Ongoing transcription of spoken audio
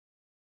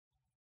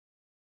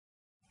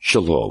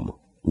Shalom.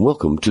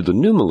 Welcome to the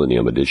New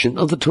Millennium edition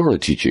of the Torah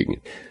Teaching.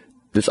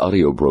 This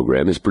audio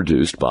program is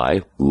produced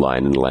by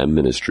Lion and Lamb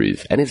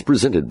Ministries and is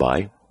presented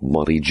by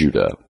Monte,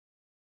 Judah.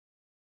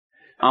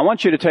 I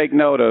want you to take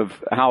note of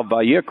how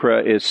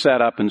Vayikra is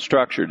set up and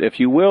structured. If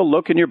you will,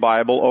 look in your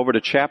Bible over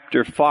to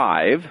chapter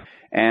 5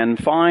 and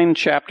find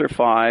chapter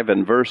 5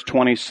 and verse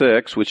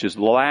 26, which is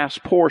the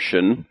last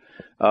portion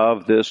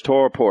of this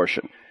Torah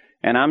portion.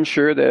 And I'm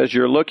sure that as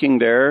you're looking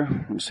there,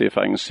 let me see if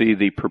I can see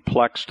the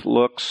perplexed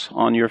looks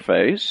on your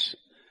face.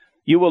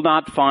 You will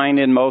not find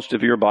in most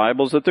of your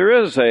Bibles that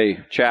there is a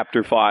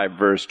chapter 5,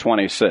 verse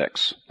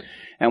 26.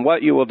 And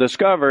what you will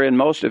discover in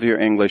most of your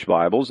English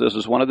Bibles, this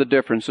is one of the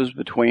differences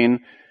between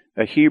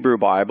a Hebrew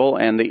Bible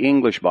and the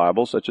English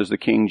Bible, such as the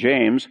King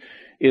James,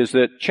 is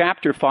that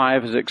chapter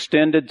 5 is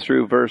extended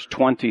through verse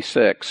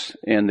 26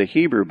 in the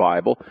Hebrew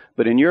Bible,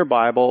 but in your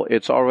Bible,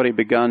 it's already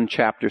begun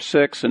chapter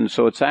 6, and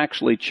so it's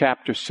actually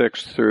chapter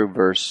 6 through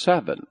verse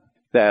 7.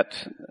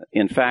 That,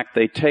 in fact,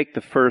 they take the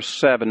first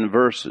 7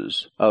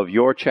 verses of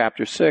your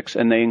chapter 6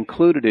 and they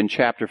include it in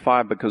chapter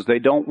 5 because they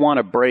don't want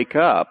to break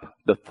up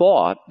the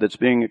thought that's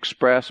being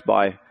expressed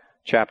by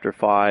chapter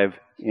 5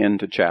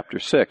 into chapter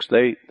 6.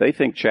 They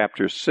think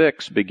chapter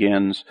 6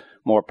 begins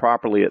more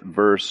properly at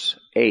verse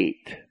 8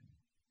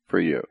 for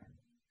you.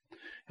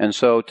 And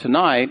so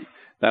tonight,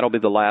 that'll be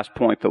the last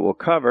point that we'll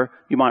cover.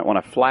 You might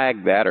want to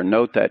flag that or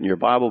note that in your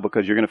Bible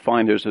because you're going to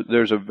find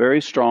there's a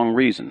very strong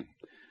reason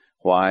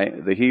why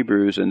the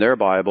Hebrews in their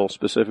Bible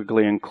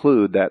specifically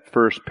include that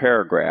first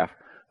paragraph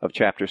of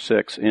chapter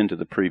 6 into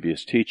the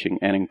previous teaching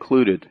and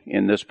included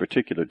in this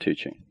particular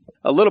teaching.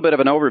 A little bit of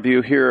an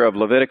overview here of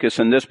Leviticus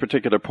in this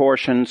particular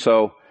portion,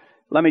 so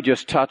let me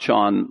just touch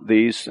on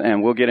these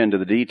and we'll get into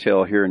the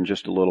detail here in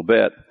just a little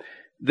bit.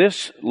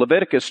 This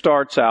Leviticus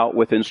starts out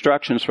with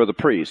instructions for the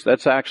priest.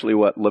 That's actually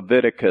what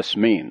Leviticus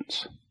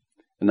means.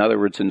 In other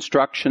words,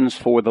 instructions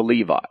for the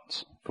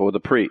Levites, for the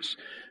priests.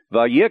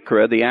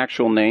 Vayikra, the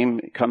actual name,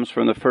 comes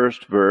from the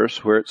first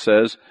verse where it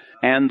says,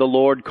 and the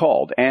Lord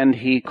called, and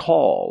he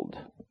called.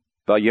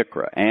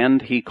 Vayikra,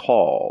 and he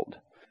called.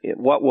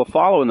 What will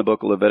follow in the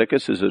book of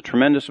Leviticus is a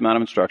tremendous amount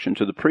of instruction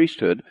to the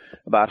priesthood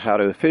about how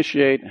to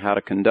officiate, how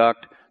to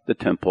conduct the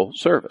temple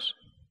service.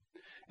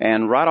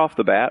 And right off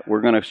the bat,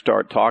 we're going to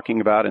start talking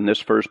about in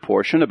this first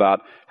portion about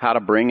how to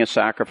bring a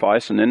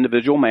sacrifice, an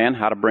individual man,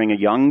 how to bring a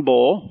young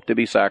bull to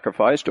be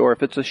sacrificed, or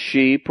if it's a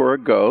sheep or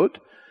a goat,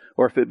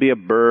 or if it be a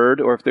bird,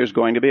 or if there's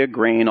going to be a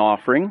grain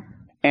offering.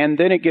 And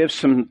then it gives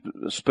some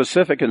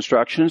specific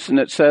instructions, and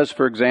it says,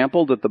 for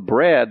example, that the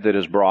bread that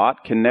is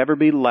brought can never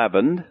be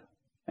leavened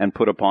and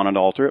put upon an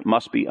altar. It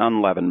must be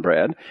unleavened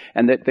bread,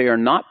 and that they are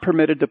not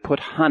permitted to put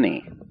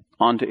honey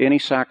onto any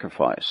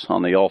sacrifice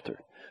on the altar.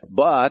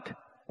 But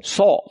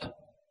salt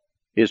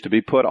is to be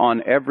put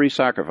on every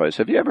sacrifice.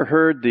 Have you ever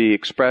heard the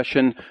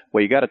expression,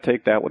 well, you got to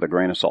take that with a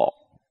grain of salt?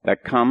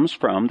 That comes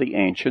from the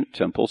ancient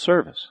temple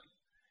service.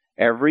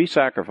 Every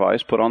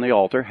sacrifice put on the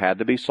altar had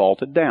to be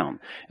salted down.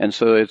 And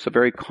so it's a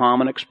very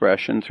common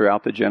expression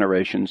throughout the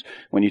generations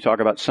when you talk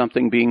about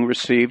something being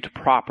received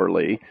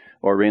properly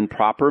or in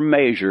proper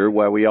measure,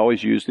 where we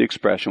always use the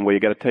expression, well, you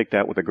got to take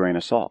that with a grain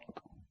of salt.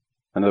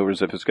 In other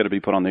words, if it's going to be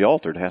put on the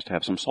altar, it has to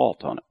have some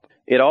salt on it.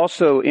 It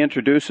also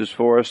introduces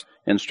for us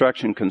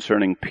instruction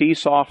concerning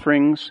peace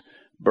offerings,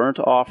 burnt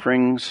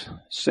offerings,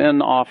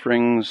 sin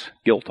offerings,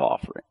 guilt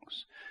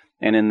offerings.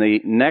 And in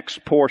the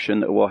next portion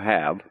that we'll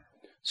have,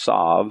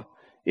 Sav,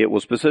 it will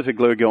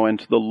specifically go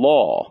into the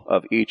law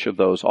of each of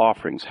those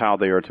offerings, how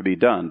they are to be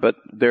done. But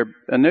they're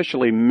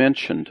initially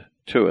mentioned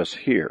to us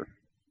here.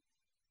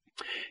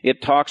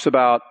 It talks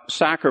about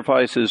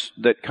sacrifices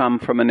that come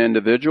from an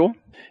individual.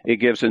 It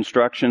gives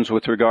instructions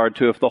with regard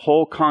to if the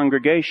whole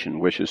congregation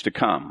wishes to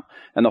come,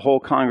 and the whole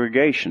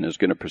congregation is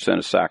going to present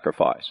a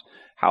sacrifice,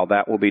 how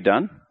that will be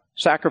done.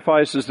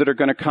 Sacrifices that are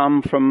going to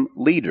come from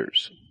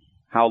leaders,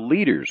 how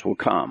leaders will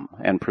come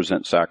and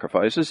present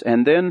sacrifices,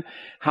 and then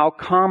how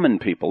common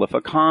people, if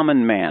a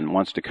common man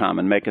wants to come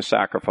and make a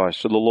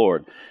sacrifice to the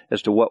Lord,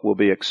 as to what will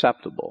be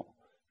acceptable,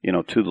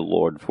 to the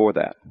Lord for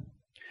that.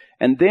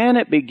 And then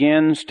it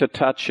begins to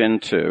touch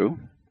into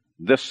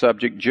this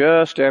subject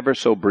just ever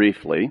so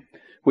briefly,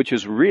 which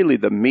is really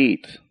the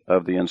meat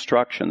of the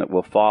instruction that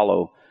will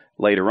follow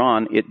later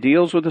on. It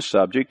deals with the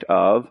subject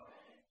of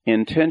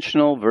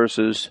intentional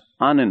versus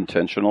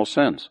unintentional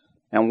sins.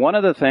 And one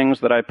of the things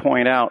that I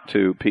point out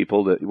to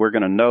people that we're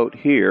going to note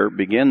here,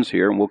 begins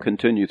here, and we'll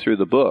continue through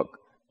the book.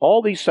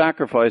 All these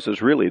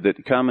sacrifices really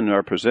that come and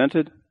are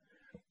presented,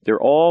 they're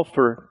all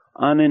for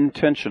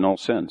unintentional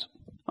sins.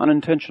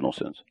 Unintentional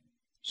sins.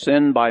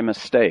 Sin by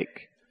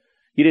mistake.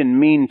 You didn't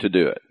mean to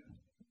do it.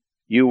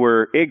 You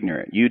were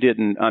ignorant. You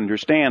didn't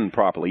understand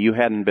properly. You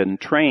hadn't been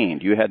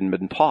trained. You hadn't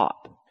been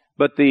taught.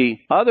 But the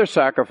other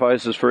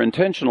sacrifices for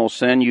intentional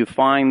sin, you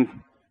find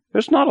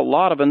there's not a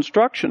lot of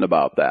instruction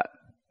about that.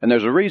 And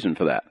there's a reason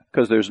for that,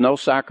 because there's no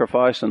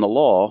sacrifice in the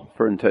law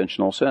for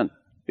intentional sin.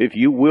 If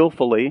you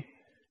willfully,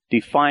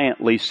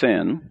 defiantly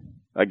sin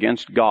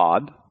against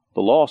God,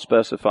 the law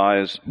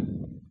specifies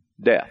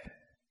death.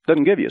 It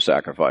doesn't give you a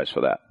sacrifice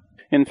for that.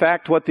 In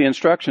fact, what the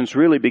instructions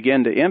really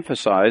begin to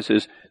emphasize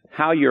is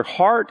how your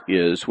heart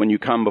is when you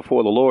come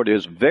before the Lord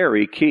is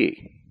very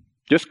key.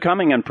 Just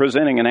coming and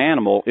presenting an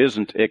animal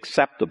isn't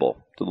acceptable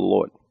to the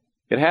Lord.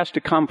 It has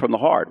to come from the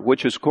heart,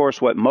 which is, of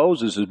course, what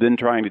Moses has been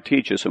trying to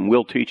teach us and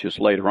will teach us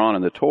later on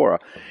in the Torah.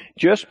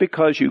 Just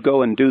because you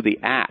go and do the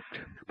act,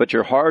 but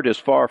your heart is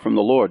far from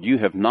the Lord, you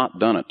have not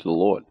done it to the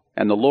Lord.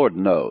 And the Lord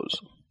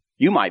knows.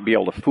 You might be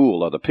able to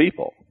fool other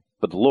people,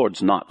 but the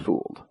Lord's not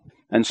fooled.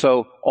 And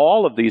so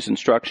all of these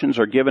instructions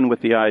are given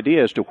with the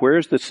idea as to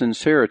where's the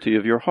sincerity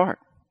of your heart.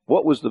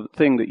 What was the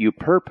thing that you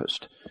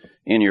purposed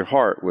in your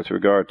heart with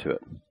regard to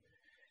it?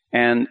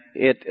 And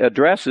it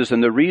addresses,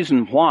 and the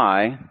reason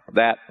why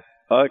that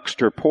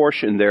extra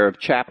portion there of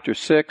chapter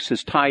 6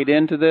 is tied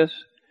into this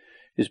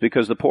is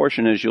because the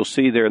portion, as you'll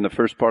see there in the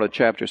first part of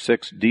chapter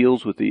 6,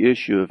 deals with the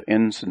issue of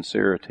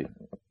insincerity.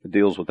 It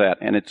deals with that.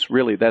 And it's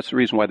really, that's the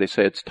reason why they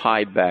say it's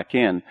tied back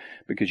in,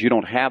 because you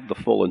don't have the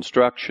full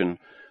instruction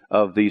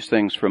of these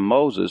things from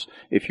Moses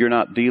if you're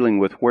not dealing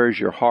with where's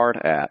your heart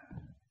at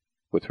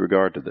with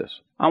regard to this.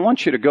 I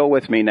want you to go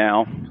with me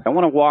now. I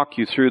want to walk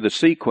you through the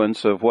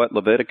sequence of what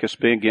Leviticus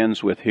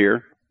begins with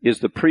here, is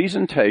the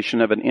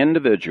presentation of an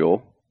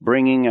individual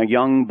bringing a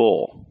young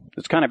bull.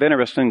 It's kind of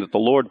interesting that the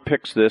Lord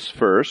picks this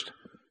first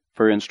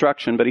for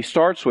instruction, but he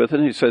starts with it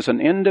and he says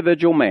an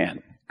individual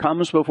man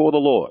comes before the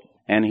Lord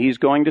and he's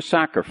going to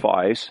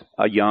sacrifice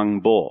a young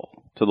bull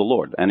to the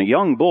Lord. And a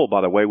young bull,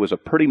 by the way, was a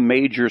pretty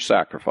major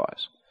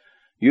sacrifice.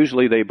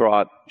 Usually they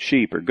brought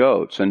sheep or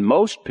goats, and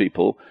most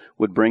people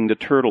would bring the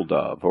turtle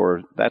dove,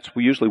 or that's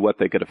usually what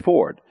they could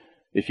afford.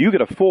 If you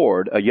could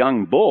afford a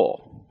young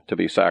bull to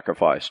be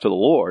sacrificed to the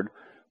Lord,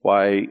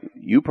 why,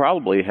 you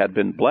probably had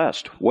been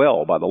blessed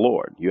well by the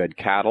Lord. You had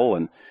cattle,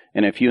 and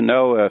if you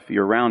know, if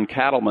you're around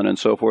cattlemen and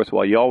so forth,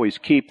 well, you always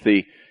keep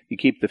the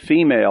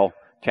female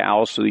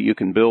cows so that you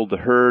can build the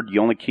herd.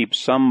 You only keep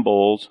some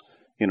bulls,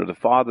 to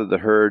father the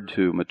herd,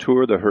 to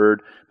mature the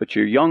herd, but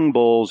your young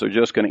bulls are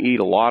just going to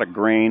eat a lot of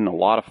grain, a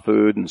lot of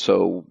food, and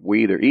so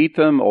we either eat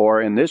them, or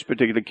in this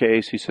particular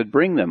case, he said,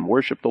 bring them,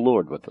 worship the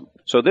Lord with them.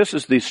 So this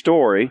is the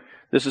story,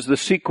 this is the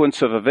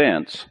sequence of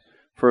events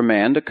for a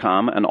man to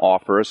come and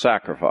offer a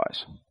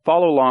sacrifice.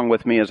 Follow along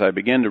with me as I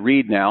begin to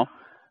read now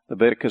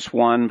Leviticus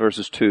 1,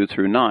 verses 2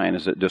 through 9,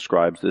 as it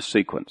describes this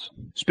sequence.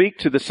 Speak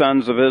to the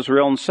sons of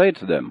Israel and say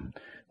to them,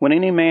 when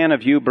any man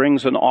of you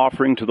brings an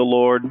offering to the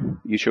Lord,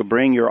 you shall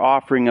bring your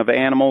offering of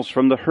animals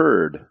from the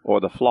herd or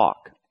the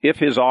flock. If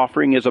his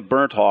offering is a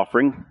burnt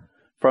offering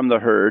from the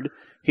herd,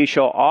 he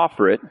shall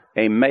offer it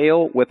a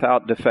male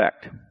without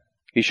defect.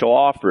 He shall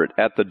offer it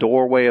at the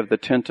doorway of the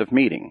tent of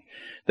meeting,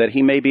 that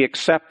he may be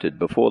accepted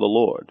before the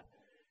Lord.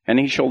 And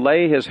he shall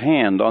lay his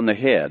hand on the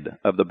head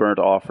of the burnt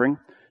offering,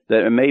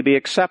 that it may be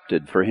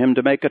accepted for him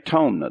to make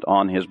atonement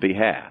on his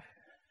behalf.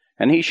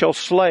 And he shall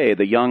slay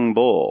the young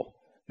bull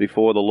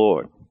before the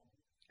Lord.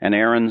 And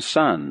Aaron's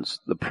sons,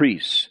 the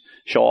priests,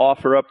 shall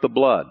offer up the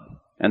blood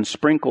and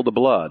sprinkle the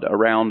blood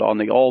around on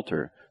the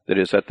altar that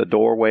is at the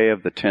doorway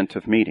of the tent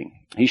of meeting.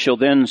 He shall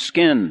then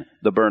skin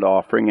the burnt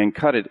offering and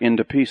cut it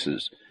into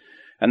pieces.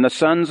 And the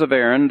sons of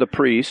Aaron, the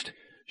priest,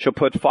 shall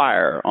put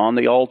fire on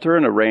the altar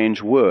and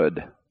arrange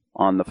wood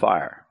on the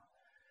fire.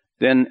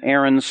 Then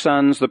Aaron's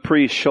sons, the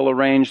priests, shall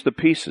arrange the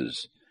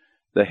pieces,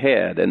 the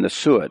head and the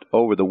suet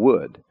over the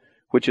wood,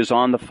 which is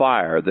on the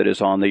fire that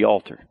is on the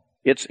altar.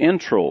 Its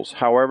entrails,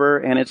 however,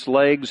 and its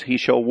legs he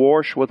shall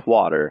wash with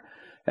water,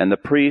 and the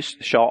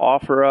priest shall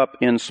offer up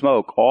in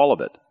smoke all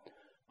of it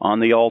on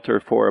the altar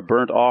for a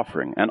burnt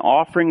offering, an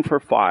offering for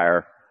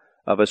fire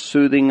of a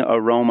soothing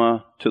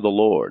aroma to the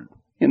Lord.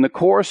 In the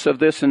course of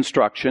this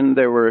instruction,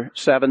 there were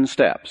 7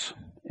 steps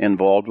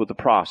involved with the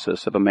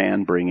process of a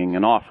man bringing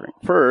an offering.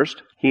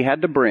 First, he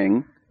had to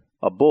bring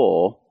a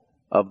bull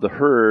of the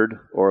herd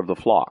or of the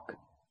flock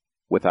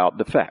without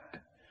defect.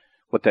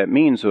 What that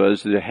means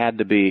was that it had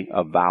to be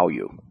of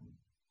value.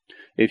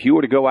 If you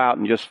were to go out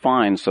and just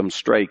find some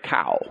stray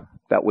cow,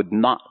 that would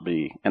not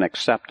be an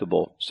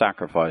acceptable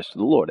sacrifice to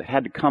the Lord. It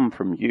had to come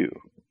from you.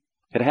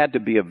 It had to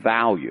be of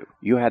value.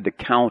 You had to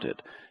count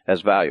it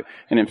as value.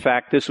 And in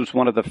fact, this was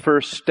one of the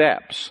first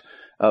steps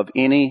of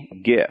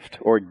any gift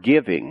or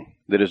giving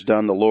that is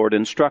done. The Lord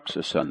instructs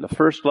us on. The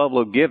first level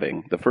of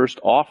giving, the first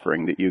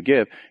offering that you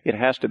give, it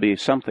has to be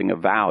something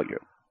of value.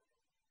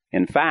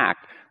 In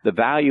fact, the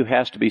value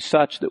has to be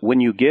such that when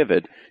you give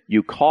it,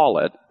 you call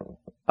it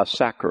a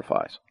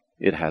sacrifice.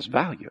 It has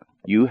value.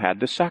 You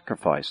had to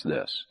sacrifice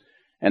this.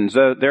 And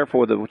so,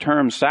 therefore, the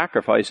term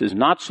sacrifice is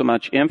not so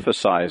much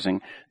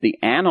emphasizing the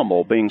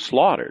animal being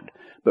slaughtered,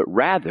 but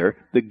rather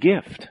the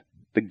gift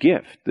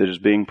that is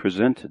being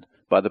presented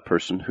by the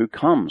person who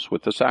comes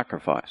with the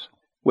sacrifice.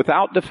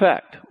 Without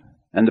defect.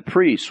 And the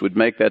priest would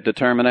make that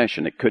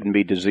determination. It couldn't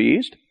be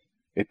diseased.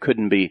 It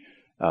couldn't be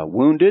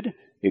wounded.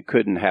 It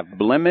couldn't have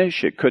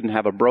blemish. It couldn't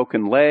have a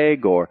broken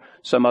leg or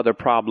some other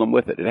problem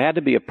with it. It had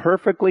to be a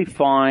perfectly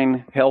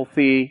fine,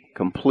 healthy,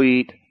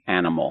 complete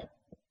animal.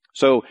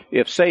 So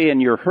if, say,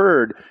 in your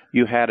herd,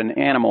 you had an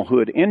animal who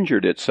had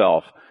injured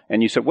itself,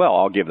 and you said, well,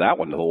 I'll give that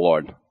one to the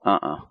Lord.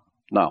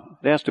 No,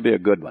 it has to be a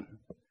good one.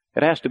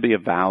 It has to be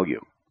of value.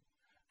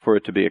 for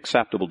it to be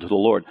acceptable to the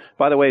Lord.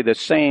 By the way, the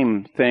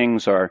same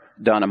things are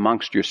done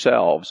amongst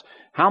yourselves.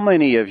 How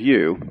many of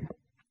you,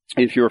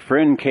 if your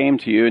friend came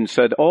to you and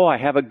said, "Oh, I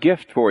have a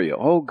gift for you."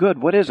 "Oh,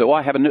 good. What is it?" "Oh,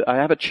 I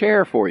have a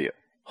chair for you."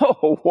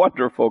 "Oh,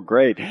 wonderful.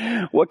 Great.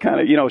 What kind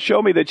of,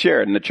 show me the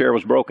chair." And the chair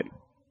was broken.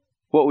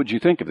 What would you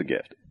think of the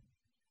gift?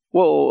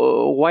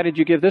 "Well, why did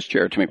you give this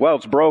chair to me?" "Well,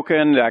 it's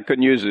broken. I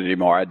couldn't use it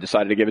anymore. I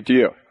decided to give it to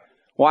you."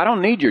 "Well, I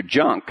don't need your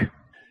junk."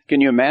 Can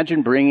you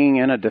imagine bringing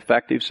in a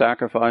defective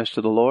sacrifice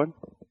to the Lord?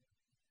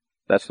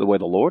 That's the way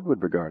the Lord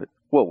would regard it.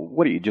 "Well,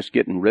 what are you, just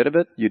getting rid of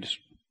it? You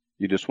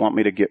just want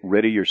me to get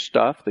rid of your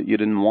stuff that you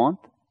didn't want?"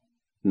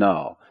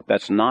 No,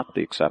 that's not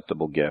the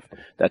acceptable gift.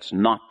 That's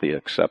not the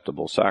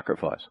acceptable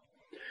sacrifice.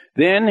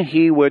 Then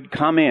he would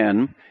come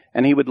in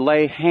and he would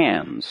lay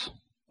hands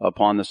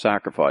upon the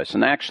sacrifice.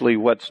 And actually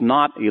what's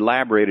not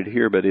elaborated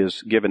here but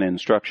is given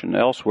instruction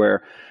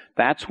elsewhere,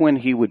 that's when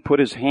he would put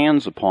his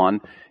hands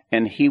upon,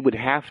 and he would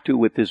have to,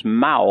 with his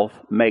mouth,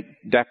 make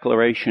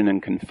declaration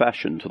and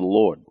confession to the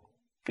Lord.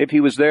 If he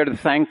was there to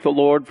thank the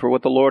Lord for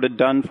what the Lord had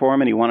done for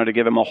him and he wanted to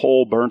give him a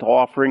whole burnt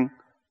offering,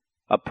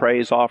 a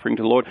praise offering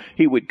to the Lord,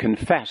 he would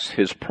confess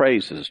his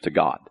praises to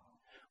God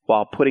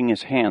while putting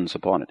his hands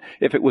upon it.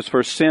 If it was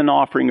for sin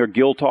offering or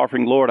guilt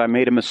offering, "Lord, I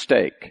made a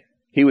mistake,"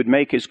 he would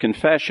make his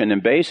confession,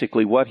 and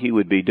basically what he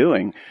would be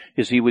doing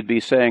is he would be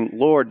saying,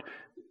 "Lord,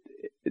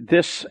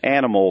 this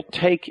animal,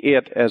 take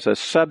it as a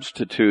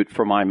substitute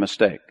for my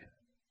mistake.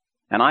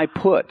 And I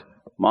put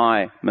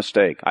my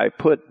mistake, I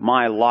put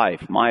my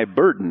life, my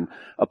burden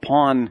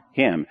upon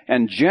him."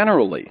 And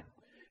generally,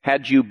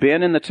 had you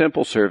been in the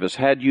temple service,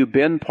 had you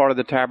been part of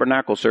the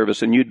tabernacle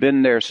service, and you'd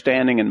been there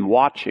standing and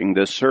watching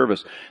this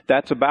service,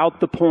 that's about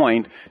the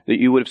point that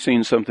you would have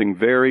seen something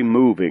very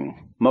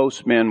moving.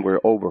 Most men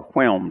were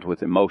overwhelmed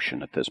with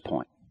emotion at this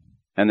point.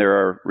 And there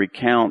are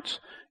recounts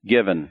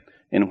given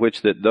in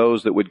which that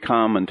those that would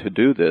come and to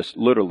do this,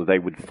 literally they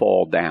would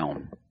fall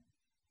down.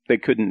 They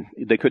couldn't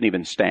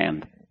even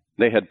stand.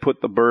 They had put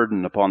the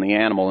burden upon the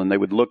animal, and they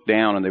would look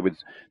down and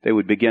they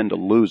would begin to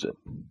lose it.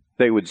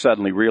 They would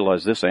suddenly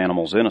realize, this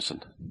animal's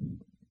innocent.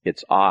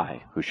 It's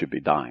I who should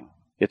be dying.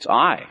 It's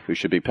I who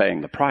should be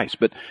paying the price.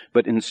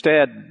 But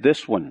instead,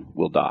 this one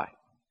will die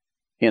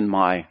in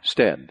my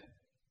stead.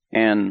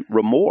 And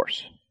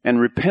remorse and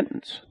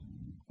repentance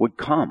would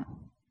come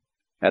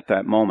at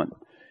that moment.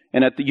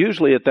 And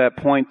usually at that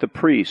point, the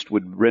priest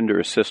would render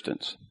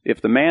assistance.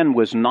 If the man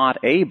was not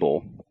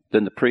able,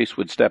 then the priest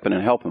would step in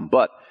and help him.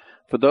 But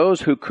for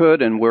those who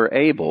could and were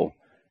able,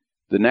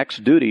 the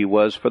next duty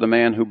was for the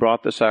man who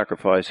brought the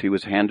sacrifice. He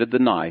was handed the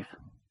knife,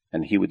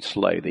 and he would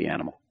slay the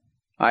animal.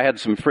 I had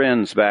some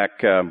friends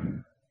back a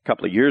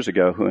couple of years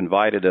ago who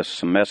invited us,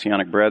 some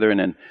Messianic brethren,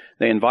 and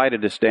they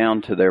invited us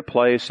down to their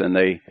place, and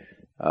they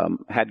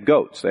had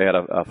goats. They had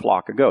a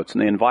flock of goats,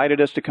 and they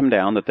invited us to come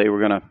down, that they were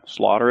going to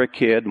slaughter a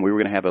kid, and we were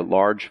going to have a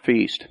large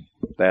feast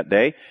that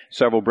day.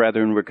 Several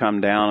brethren would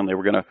come down, and they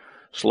were going to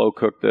slow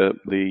cook the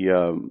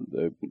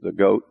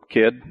goat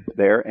kid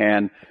there,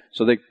 and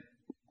so they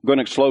going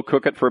to slow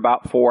cook it for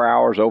about 4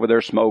 hours over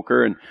their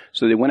smoker. And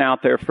so they went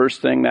out there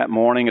first thing that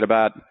morning at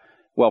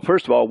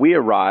first of all, we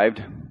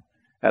arrived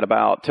at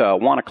about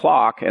 1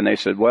 o'clock, and they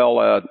said,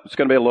 "Well, it's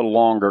going to be a little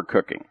longer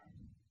cooking."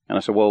 And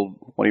I said, "Well,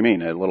 what do you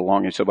mean a little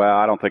longer?" He said, "Well,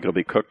 I don't think it'll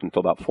be cooked until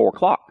about 4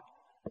 o'clock.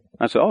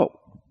 I said, "Oh,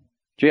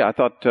 gee, I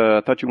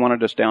thought you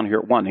wanted us down here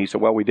at 1. He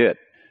said, "Well, we did.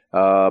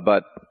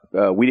 But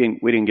we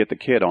didn't get the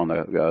kid on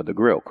the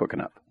grill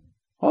cooking up."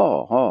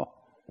 Oh.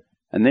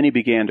 And then he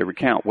began to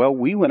recount, "Well,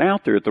 we went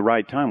out there at the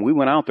right time. We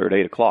went out there at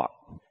 8 o'clock,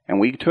 and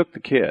we took the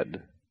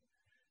kid,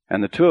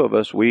 and the two of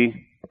us,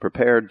 we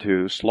prepared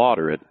to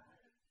slaughter it,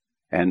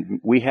 and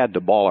we had to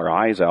bawl our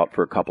eyes out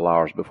for a couple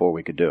hours before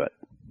we could do it."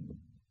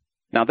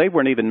 Now, they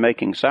weren't even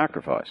making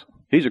sacrifice.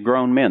 These are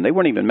grown men. They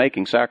weren't even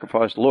making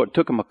sacrifice to the Lord. It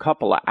took them a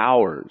couple of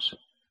hours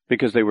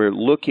because they were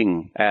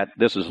looking at,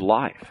 this is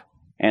life,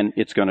 and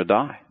it's going to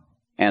die.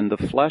 And the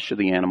flesh of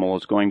the animal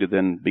is going to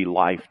then be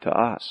life to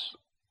us.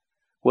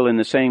 Well, in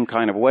the same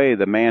kind of way,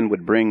 the man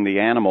would bring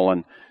the animal,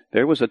 and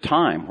there was a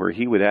time where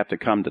he would have to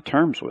come to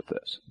terms with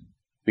this.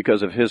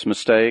 Because of his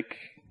mistake,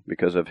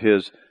 because of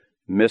his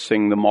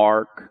missing the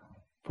mark,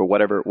 for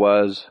whatever it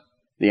was,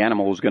 the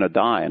animal was going to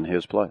die in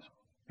his place.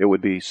 It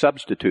would be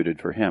substituted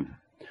for him.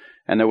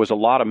 And there was a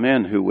lot of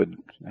men who would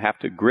have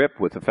to grip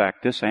with the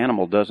fact, this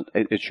animal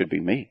it should be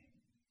me. It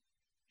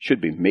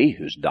should be me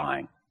who's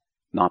dying,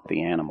 not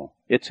the animal.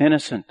 It's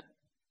innocent.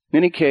 In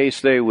any case,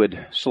 they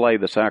would slay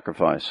the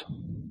sacrifice.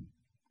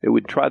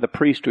 The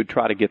priest would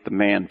try to get the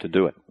man to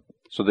do it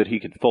so that he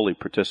could fully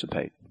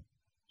participate.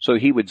 So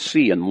he would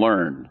see and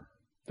learn.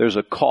 There's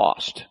a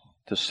cost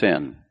to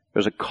sin.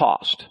 There's a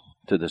cost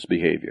to this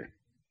behavior.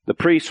 The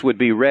priests would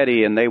be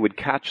ready, and they would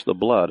catch the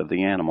blood of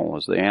the animal.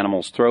 As the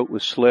animal's throat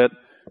was slit,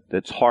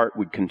 its heart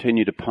would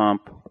continue to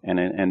pump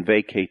and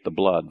vacate the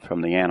blood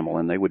from the animal.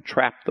 And they would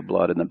trap the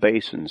blood in the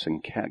basins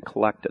and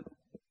collect it.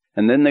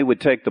 And then they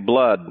would take the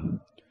blood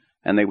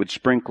and they would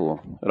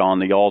sprinkle it on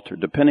the altar.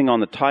 Depending on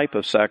the type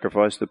of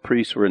sacrifice, the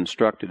priests were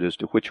instructed as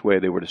to which way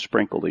they were to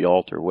sprinkle the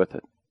altar with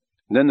it.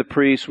 Then the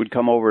priest would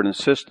come over and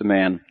assist the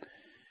man,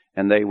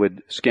 and they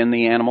would skin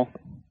the animal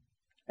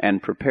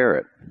and prepare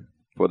it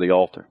for the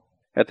altar.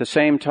 At the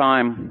same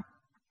time,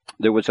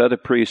 there was other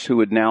priests who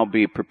would now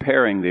be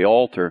preparing the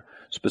altar,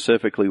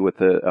 specifically with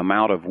the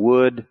amount of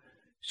wood,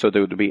 so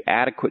there would be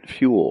adequate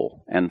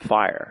fuel and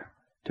fire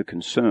to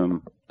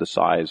consume the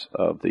size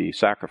of the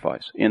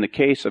sacrifice. In the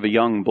case of a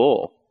young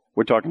bull,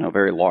 we're talking a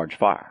very large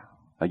fire.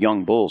 A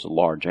young bull is a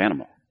large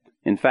animal.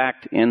 In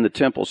fact, in the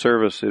temple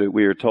service,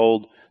 we are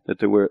told that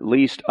there were at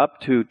least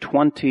up to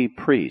 20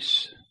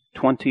 priests,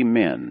 20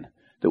 men,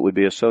 that would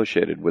be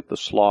associated with the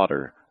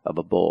slaughter of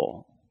a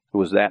bull. It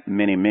was that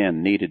many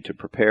men needed to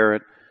prepare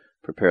it,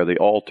 prepare the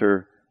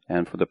altar,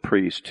 and for the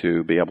priest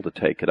to be able to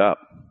take it up.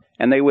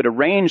 And they would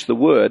arrange the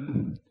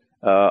wood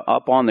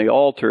up on the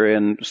altar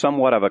in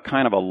somewhat of a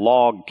kind of a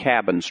log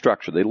cabin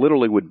structure. They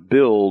literally would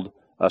build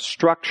a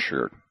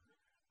structure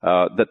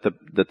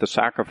that the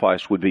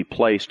sacrifice would be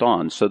placed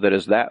on, so that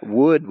as that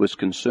wood was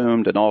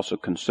consumed and also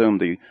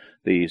consumed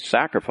the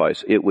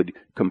sacrifice, it would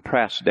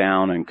compress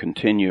down and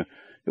continue.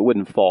 It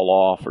wouldn't fall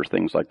off or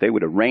things like that. They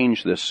would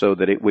arrange this so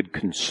that it would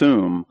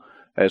consume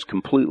as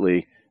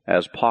completely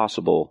as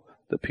possible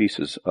the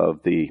pieces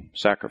of the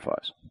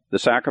sacrifice. The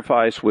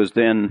sacrifice was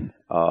then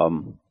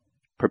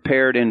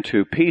prepared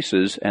into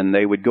pieces, and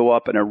they would go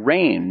up and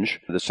arrange,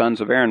 the sons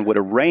of Aaron would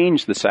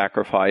arrange the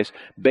sacrifice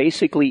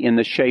basically in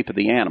the shape of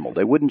the animal.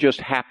 They wouldn't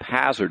just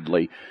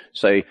haphazardly,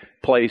 say,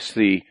 place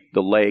the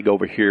leg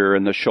over here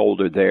and the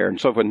shoulder there and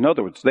so forth. In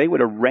other words, they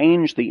would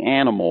arrange the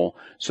animal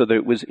so that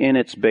it was in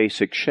its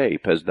basic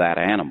shape as that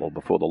animal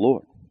before the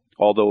Lord,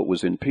 although it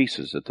was in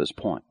pieces at this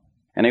point.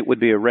 And it would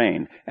be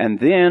arranged. And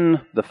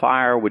then the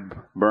fire would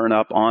burn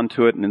up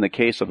onto it, and in the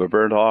case of a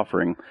burnt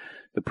offering,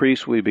 the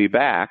priest would be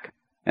back.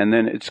 And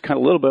then it's kind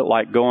of a little bit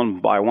like going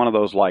by one of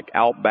those like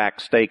Outback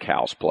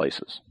Steakhouse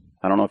places.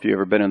 I don't know if you've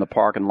ever been in the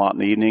parking lot in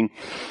the evening.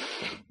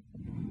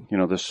 You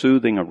know, the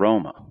soothing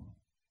aroma.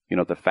 You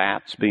know, the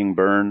fat's being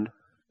burned,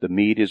 the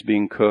meat is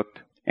being cooked,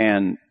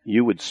 and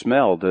you would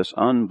smell this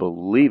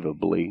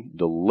unbelievably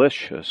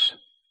delicious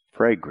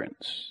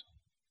fragrance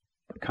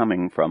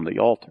coming from the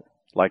altar,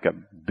 like a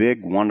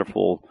big,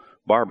 wonderful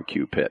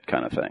barbecue pit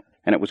kind of thing.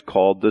 And it was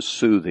called the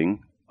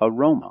soothing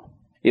aroma.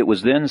 It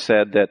was then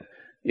said that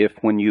if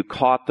when you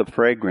caught the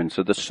fragrance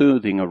of the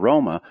soothing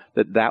aroma,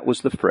 that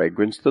was the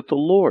fragrance that the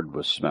Lord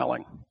was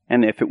smelling.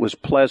 And if it was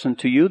pleasant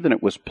to you, then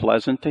it was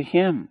pleasant to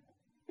Him.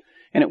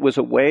 And it was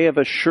a way of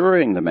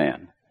assuring the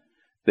man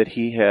that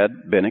he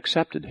had been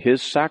accepted.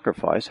 His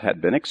sacrifice had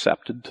been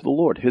accepted to the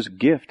Lord. His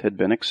gift had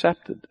been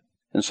accepted.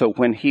 And so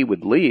when he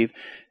would leave,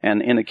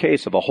 and in the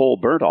case of a whole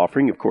burnt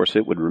offering, of course,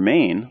 it would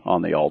remain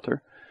on the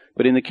altar.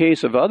 But in the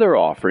case of other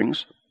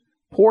offerings,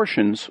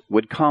 portions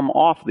would come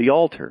off the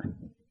altar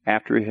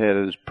after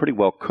it was pretty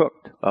well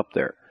cooked up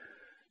there.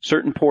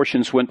 Certain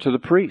portions went to the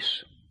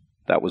priests.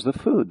 That was the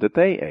food that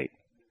they ate.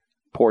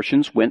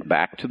 Portions went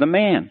back to the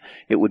man.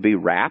 It would be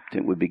wrapped,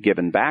 it would be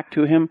given back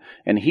to him,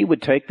 and he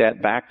would take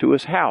that back to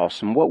his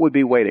house. And what would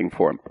be waiting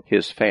for him?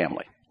 His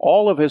family.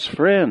 All of his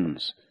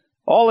friends,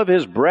 all of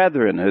his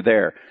brethren are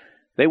there.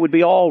 They would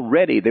be all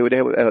ready. They would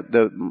have,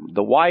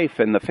 the wife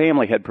and the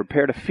family had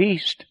prepared a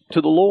feast to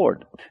the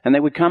Lord. And they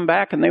would come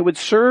back and they would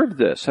serve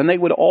this. And they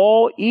would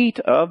all eat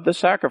of the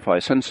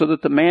sacrifice. And so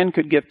that the man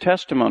could give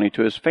testimony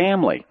to his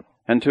family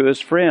and to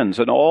his friends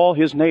and all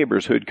his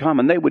neighbors who had come.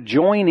 And they would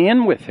join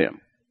in with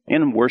him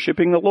in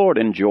worshiping the Lord,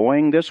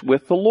 enjoying this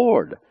with the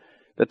Lord.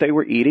 That they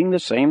were eating the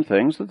same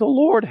things that the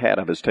Lord had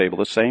of His table,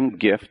 the same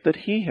gift that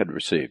He had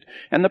received.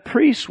 And the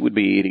priests would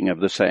be eating of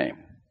the same.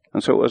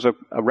 And so it was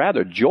a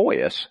rather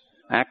joyous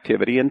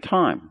activity and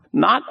time.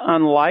 Not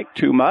unlike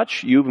too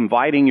much you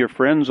inviting your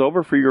friends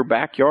over for your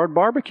backyard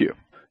barbecue.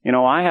 You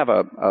know, I have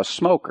a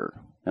smoker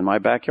in my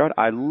backyard.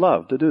 I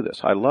love to do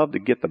this. I love to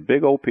get the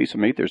big old piece of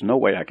meat. There's no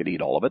way I could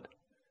eat all of it.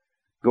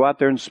 Go out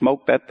there and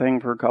smoke that thing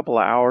for a couple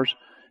of hours.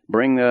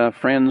 Bring the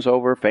friends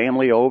over,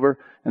 family over,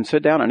 and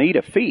sit down and eat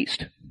a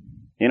feast.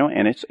 You know,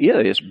 and it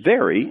is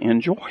very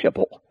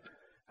enjoyable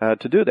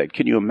to do that.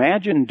 Can you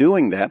imagine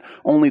doing that?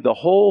 Only the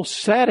whole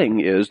setting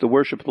is the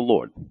worship of the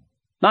Lord.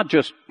 Not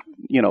just,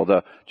 you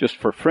know, just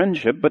for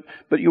friendship, but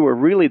you were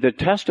really, the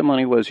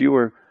testimony was you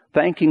were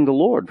thanking the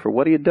Lord for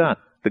what He had done,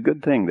 the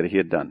good thing that He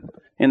had done.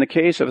 In the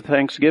case of a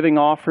Thanksgiving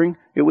offering,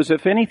 it was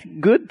if any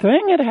good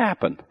thing had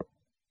happened,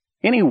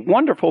 any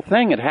wonderful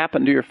thing had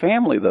happened to your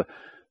family, the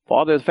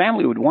father of the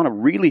family would want to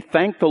really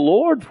thank the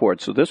Lord for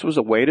it. So this was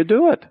a way to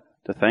do it,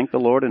 to thank the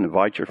Lord and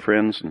invite your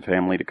friends and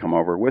family to come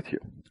over with you.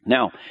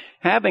 Now,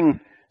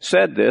 having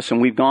said this,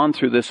 and we've gone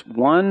through this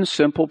one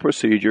simple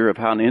procedure of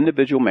how an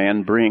individual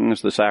man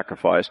brings the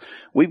sacrifice,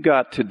 we've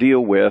got to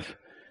deal with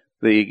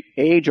the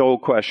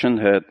age-old question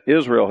that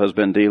Israel has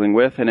been dealing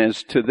with and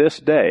is to this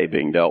day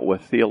being dealt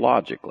with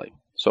theologically.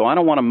 So I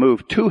don't want to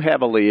move too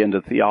heavily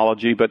into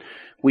theology, but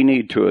we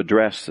need to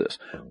address this.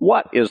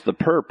 What is the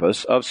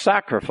purpose of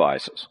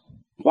sacrifices?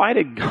 Why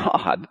did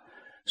God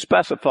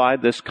specify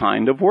this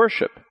kind of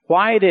worship?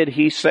 Why did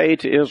He say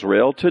to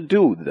Israel to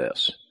do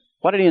this?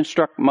 Why did he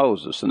instruct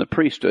Moses and the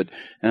priesthood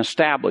and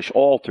establish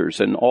altars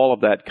and all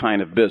of that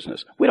kind of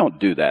business? We don't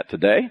do that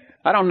today.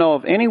 I don't know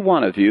of any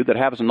one of you that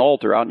has an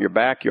altar out in your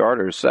backyard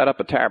or set up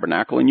a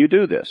tabernacle and you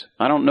do this.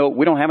 I don't know.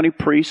 We don't have any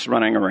priests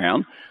running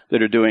around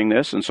that are doing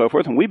this and so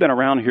forth. And we've been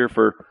around here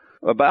for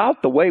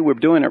about the way we're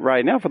doing it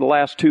right now for the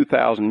last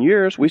 2,000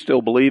 years. We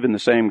still believe in the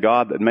same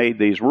God that made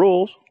these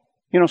rules.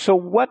 So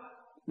what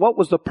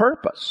was the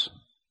purpose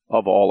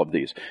of all of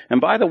these?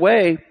 And by the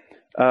way,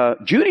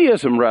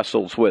 Judaism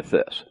wrestles with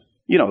this.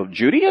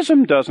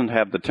 Judaism doesn't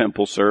have the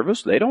temple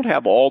service. They don't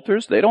have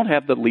altars. They don't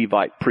have the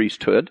Levite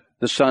priesthood,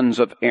 the sons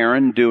of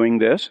Aaron doing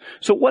this.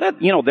 So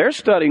they're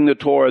studying the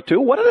Torah too.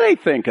 What do they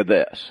think of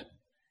this?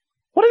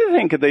 What do they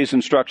think of these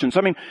instructions?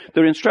 I mean,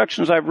 the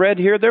instructions I've read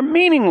here, they're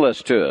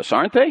meaningless to us,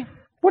 aren't they?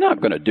 We're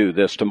not going to do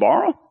this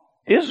tomorrow.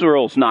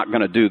 Israel's not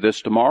going to do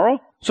this tomorrow.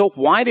 So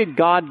why did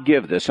God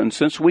give this? And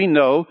since we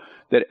know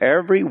that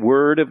every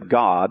word of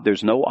God,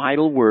 there's no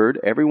idle word,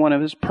 every one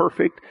of it is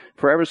perfect,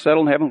 forever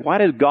settled in heaven, why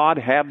did God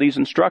have these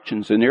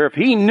instructions in there? If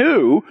he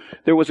knew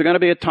there was going to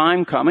be a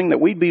time coming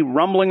that we'd be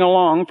rumbling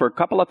along for a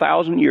couple of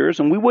thousand years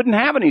and we wouldn't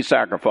have any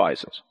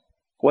sacrifices.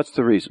 What's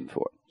the reason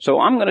for it? So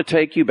I'm going to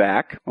take you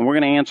back, and we're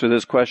going to answer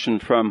this question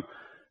from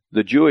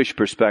the Jewish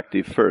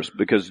perspective first,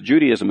 because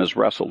Judaism has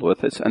wrestled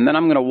with this, and then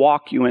I'm going to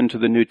walk you into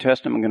the New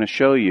Testament. I'm going to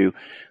show you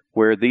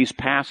where these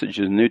passages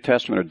in the New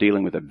Testament are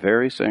dealing with the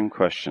very same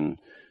question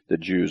the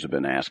Jews have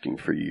been asking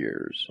for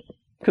years.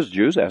 Because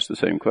Jews ask the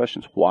same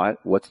questions. Why?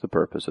 What's the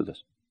purpose of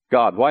this?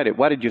 God, why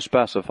did you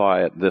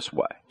specify it this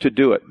way? To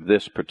do it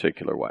this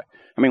particular way?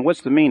 I mean,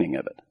 what's the meaning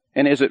of it?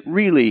 And is it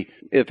really,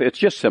 if it's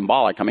just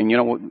symbolic, I mean,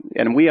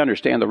 and we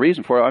understand the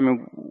reason for it, I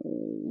mean,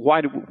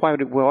 why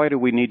do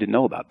we need to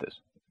know about this?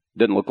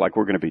 Doesn't look like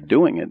we're going to be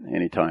doing it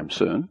anytime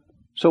soon.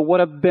 So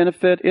what a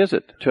benefit is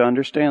it to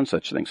understand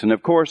such things? And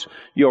of course,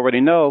 you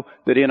already know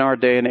that in our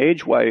day and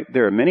age,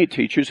 there are many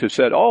teachers who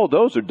said,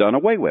 those are done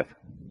away with.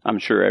 I'm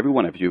sure every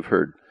one of you have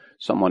heard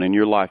someone in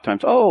your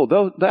lifetimes,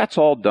 that's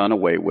all done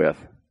away with.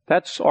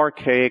 That's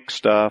archaic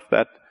stuff.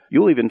 That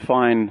you'll even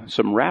find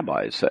some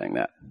rabbis saying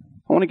that.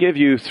 I want to give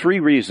you 3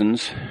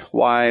 reasons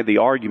why the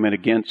argument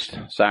against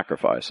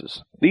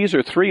sacrifices. These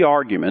are 3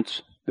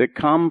 arguments that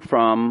come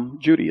from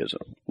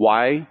Judaism.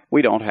 Why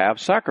we don't have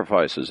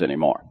sacrifices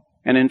anymore.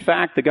 And in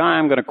fact, the guy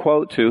I'm going to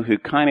quote to, who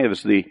kind of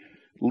is the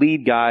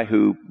lead guy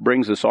who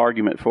brings this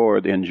argument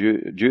forward in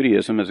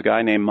Judaism, is a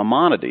guy named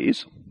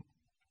Maimonides.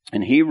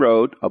 And he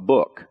wrote a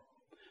book,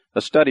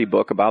 a study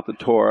book about the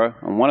Torah.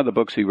 And one of the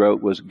books he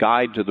wrote was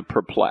Guide to the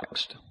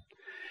Perplexed.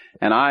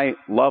 And I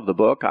love the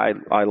book.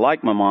 I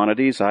like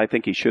Maimonides. I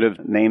think he should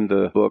have named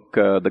the book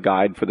The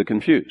Guide for the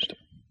Confused,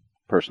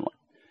 personally.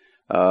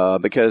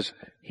 Because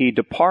he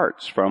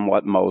departs from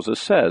what Moses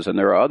says. And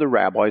there are other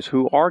rabbis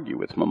who argue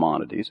with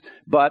Maimonides.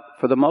 But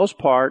for the most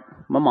part,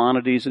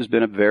 Maimonides has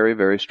been a very,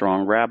 very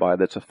strong rabbi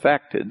that's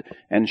affected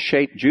and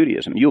shaped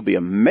Judaism. You'll be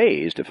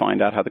amazed to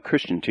find out how the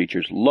Christian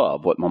teachers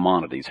love what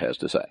Maimonides has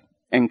to say.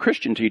 And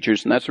Christian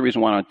teachers, and that's the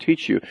reason why I want to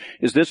teach you,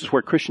 is this is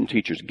where Christian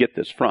teachers get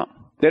this from.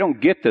 They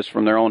don't get this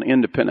from their own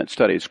independent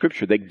study of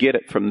Scripture. They get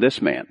it from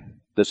this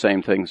man, the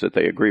same things that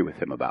they agree with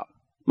him about.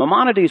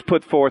 Maimonides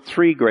put forth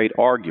 3 great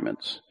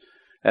arguments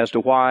as to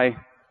why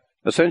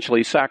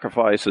essentially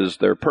sacrifices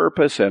their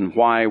purpose and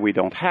why we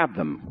don't have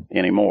them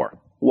anymore.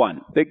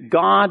 1, that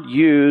God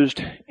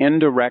used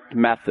indirect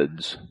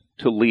methods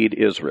to lead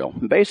Israel.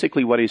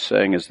 Basically what he's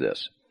saying is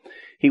this.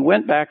 He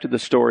went back to the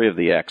story of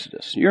the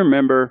Exodus. You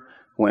remember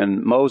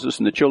when Moses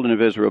and the children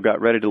of Israel got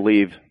ready to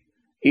leave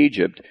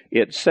Egypt,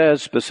 it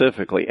says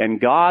specifically,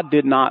 and God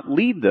did not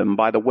lead them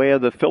by the way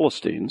of the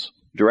Philistines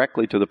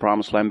directly to the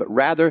promised land, but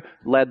rather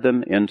led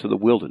them into the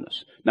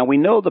wilderness. Now we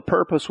know the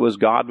purpose was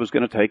God was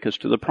going to take us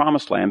to the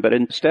promised land, but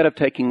instead of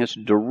taking us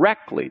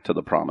directly to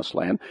the promised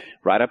land,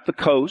 right up the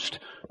coast,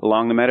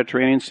 along the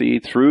Mediterranean Sea,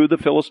 through the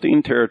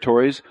Philistine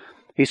territories,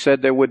 he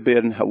said there would have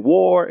been a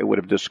war, it would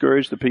have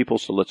discouraged the people,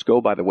 so let's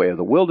go by the way of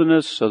the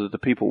wilderness so that the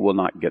people will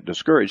not get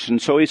discouraged.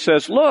 And so he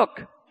says,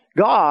 look,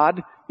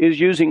 God is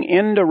using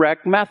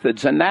indirect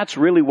methods, and that's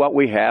really what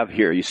we have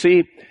here. You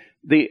see,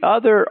 the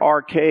other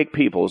archaic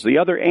peoples, the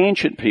other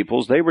ancient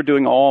peoples, they were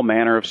doing all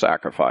manner of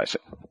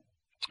sacrificing.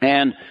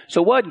 And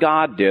so what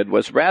God did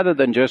was, rather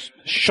than just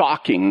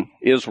shocking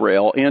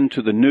Israel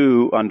into the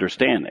new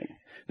understanding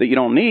that you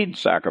don't need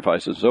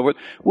sacrifices and so forth,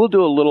 we'll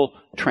do a little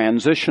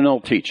transitional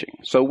teaching.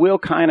 So we'll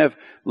kind of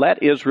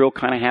let Israel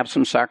kind of have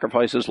some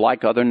sacrifices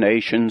like other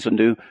nations and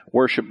do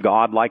worship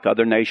God like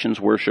other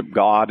nations worship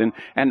God,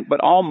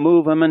 but I'll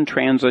move them and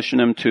transition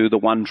them to the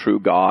one true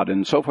God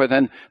and so forth.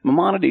 And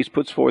Maimonides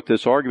puts forth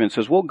this argument,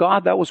 says, well,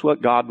 God, that was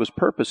what God was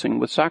purposing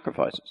with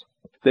sacrifices,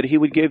 that he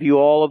would give you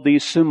all of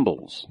these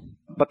symbols.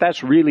 But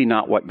that's really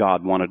not what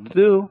God wanted to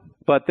do,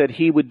 but that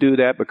he would do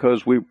that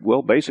because we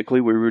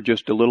were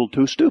just a little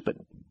too stupid,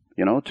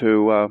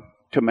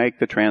 to make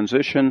the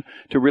transition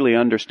to really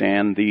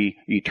understand the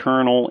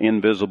eternal,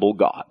 invisible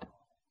God.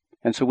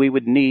 And so we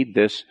would need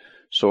this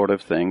sort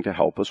of thing to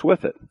help us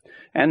with it.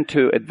 And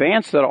to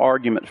advance that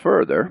argument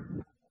further,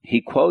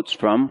 he quotes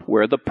from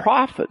where the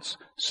prophets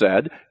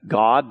said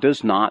God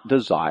does not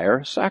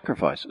desire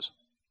sacrifices.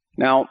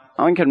 Now,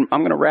 I'm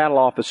going to rattle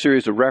off a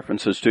series of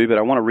references to you, but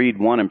I want to read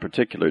one in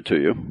particular to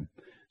you.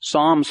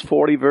 Psalms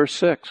 40, verse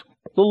 6.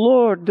 The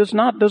Lord does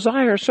not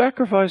desire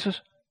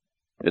sacrifices.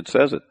 It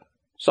says it.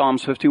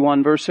 Psalms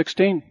 51, verse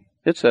 16.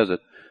 It says it.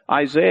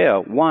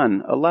 Isaiah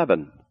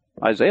 1:11.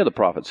 Isaiah the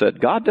prophet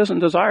said, God doesn't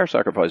desire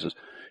sacrifices.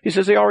 He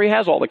says he already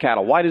has all the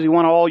cattle. Why does he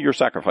want all your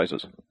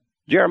sacrifices?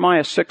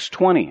 Jeremiah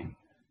 6:20.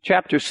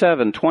 Chapter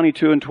 7,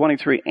 22 and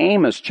 23.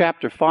 Amos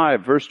chapter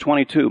 5, verse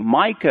 22.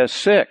 Micah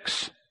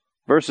 6,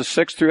 verses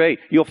 6 through 8.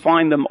 You'll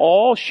find them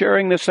all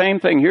sharing the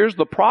same thing. Here's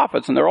the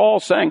prophets, and they're all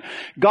saying,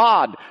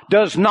 God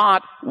does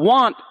not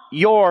want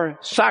your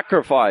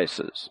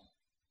sacrifices.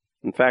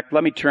 In fact,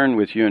 let me turn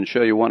with you and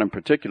show you one in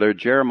particular,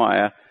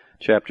 Jeremiah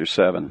chapter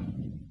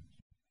 7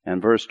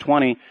 and verse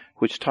 20,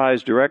 which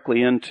ties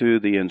directly into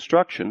the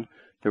instruction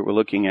that we're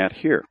looking at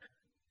here.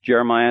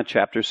 Jeremiah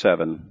chapter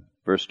 7,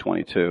 verse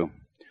 22.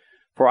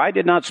 For I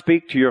did not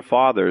speak to your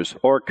fathers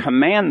or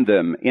command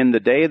them in the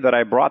day that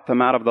I brought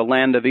them out of the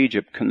land of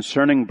Egypt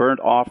concerning burnt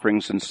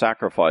offerings and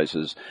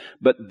sacrifices.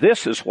 But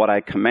this is what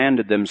I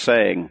commanded them,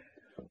 saying,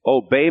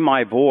 Obey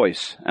my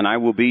voice, and I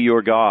will be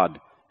your God,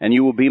 and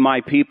you will be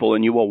my people,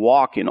 and you will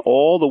walk in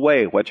all the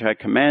way which I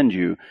command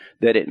you,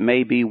 that it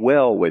may be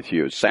well with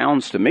you. It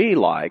sounds to me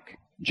like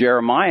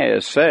Jeremiah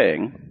is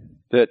saying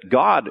that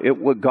God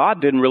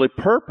didn't really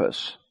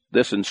purpose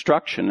this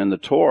instruction in the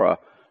Torah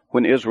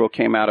when Israel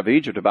came out of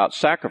Egypt about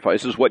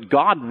sacrifices. What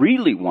God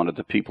really wanted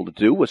the people to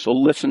do was to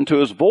listen to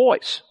his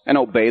voice and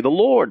obey the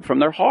Lord from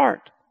their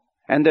heart.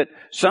 And that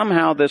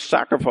somehow this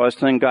sacrifice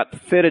thing got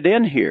fitted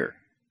in here.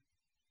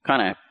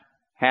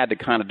 Had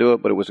to do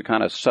it, but it was a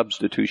kind of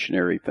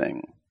substitutionary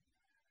thing.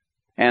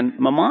 And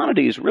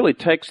Maimonides really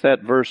takes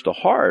that verse to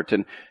heart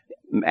and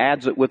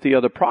adds it with the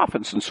other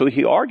prophets. And so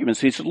he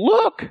argues, he says,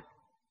 look,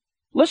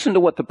 listen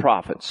to what the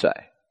prophets say.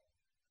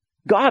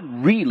 God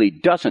really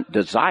doesn't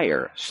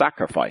desire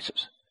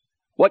sacrifices.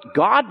 What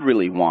God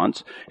really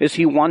wants is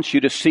he wants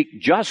you to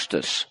seek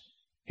justice.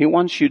 He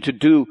wants you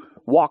to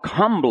walk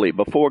humbly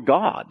before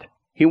God.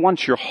 He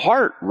wants your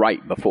heart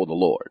right before the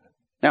Lord.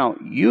 Now,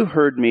 you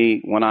heard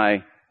me when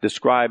I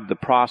described the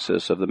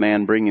process of the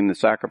man bringing the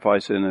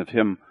sacrifice in, of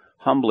him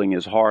humbling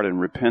his heart and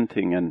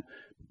repenting, and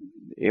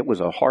it was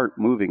a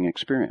heart-moving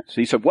experience.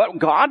 He said, what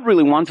God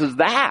really wants is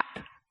that.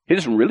 He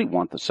doesn't really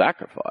want the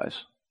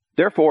sacrifice.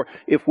 Therefore,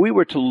 if we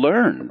were to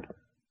learn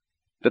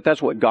that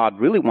that's what God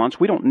really wants,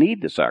 we don't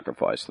need the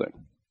sacrifice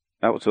thing.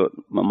 That was what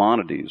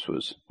Maimonides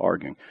was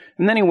arguing.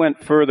 And then he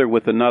went further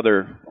with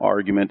another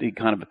argument. He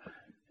kind of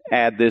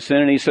add this in,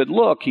 and he said,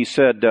 look, he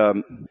said,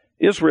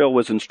 Israel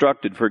was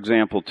instructed, for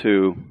example,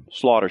 to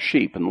slaughter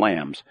sheep and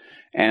lambs.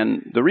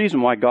 And the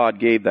reason why God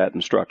gave that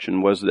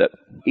instruction was that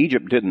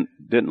Egypt didn't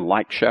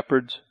like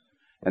shepherds,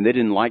 and they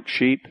didn't like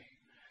sheep.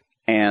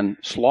 And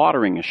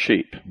slaughtering a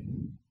sheep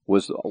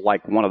was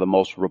like one of the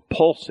most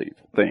repulsive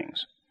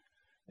things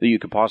that you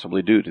could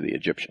possibly do to the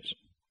Egyptians.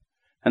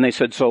 And they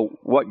said, so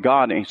what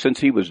God, since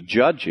he was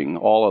judging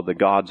all of the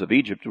gods of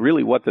Egypt,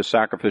 really what the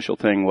sacrificial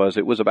thing was,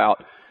 it was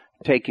about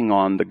taking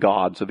on the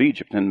gods of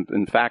Egypt. And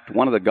in fact,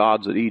 one of the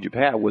gods that Egypt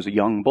had was a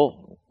young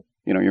bull.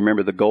 You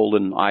remember the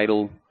golden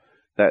idol?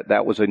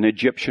 That was an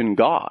Egyptian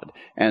god.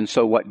 And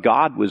so what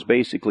God was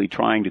basically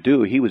trying to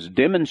do, he was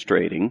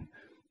demonstrating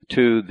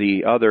to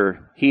the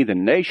other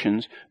heathen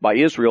nations by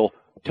Israel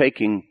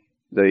taking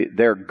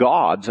their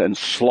gods and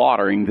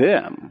slaughtering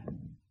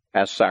them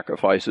as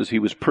sacrifices. He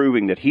was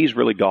proving that he's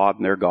really God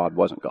and their God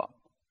wasn't God.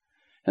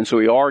 And so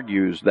he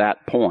argues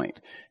that point.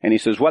 And he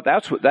says,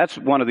 that's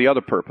one of the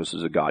other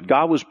purposes of God.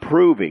 God was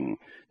proving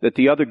that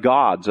the other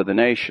gods of the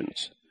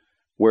nations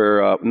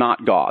were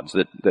not gods,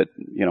 that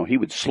he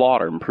would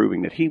slaughter them,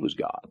 proving that he was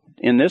God.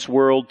 In this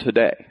world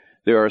today,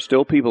 there are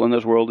still people in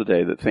this world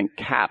today that think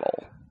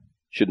cattle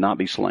should not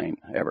be slain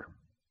ever.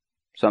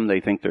 Some, they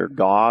think they're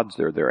gods,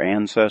 they're their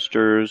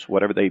ancestors,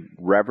 whatever, they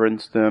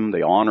reverence them,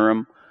 they honor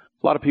them.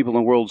 A lot of people in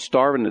the world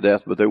starving to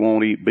death, but they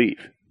won't eat beef.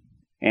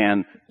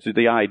 And so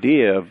the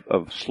idea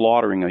of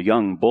slaughtering a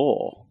young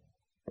bull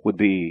would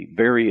be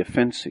very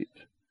offensive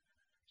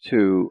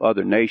to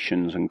other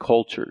nations and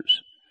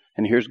cultures.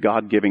 And here's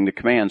God giving the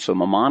command. So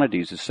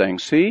Maimonides is saying,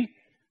 see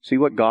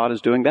what God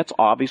is doing? That's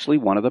obviously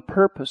one of the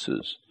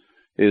purposes,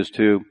 is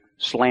to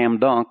slam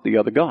dunk the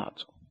other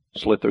gods,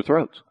 slit their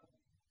throats,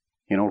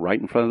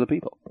 right in front of the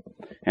people.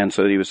 And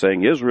so he was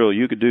saying, Israel,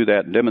 you could do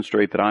that and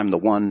demonstrate that I'm the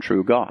one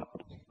true God.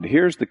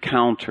 Here's the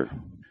counter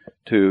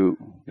to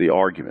the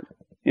argument.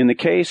 In the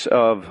case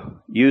of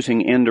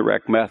using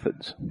indirect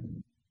methods,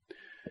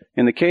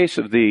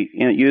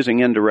 using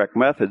indirect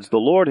methods, the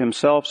Lord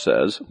himself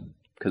says,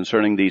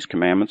 concerning these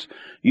commandments,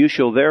 you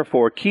shall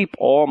therefore keep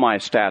all my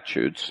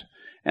statutes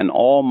and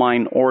all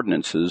mine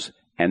ordinances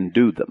and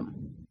do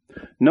them.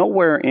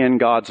 Nowhere in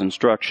God's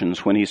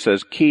instructions, when he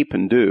says keep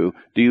and do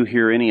you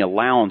hear any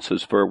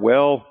allowances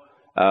for,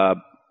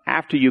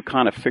 after you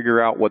kind of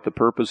figure out what the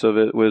purpose of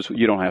it was,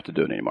 you don't have to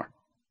do it anymore.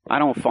 I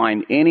don't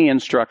find any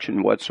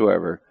instruction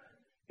whatsoever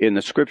in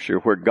the Scripture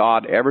where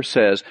God ever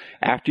says,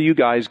 after you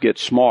guys get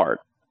smart,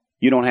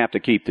 you don't have to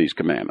keep these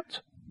commandments.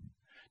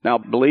 Now,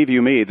 believe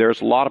you me,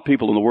 there's a lot of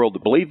people in the world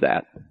that believe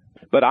that,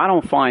 but I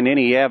don't find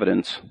any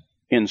evidence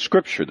in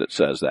Scripture that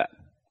says that.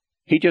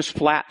 He just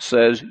flat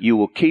says, you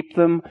will keep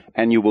them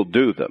and you will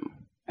do them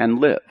and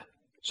live.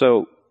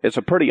 So it's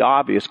a pretty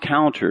obvious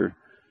counter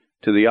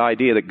to the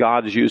idea that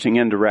God is using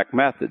indirect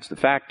methods. The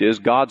fact is,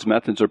 God's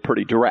methods are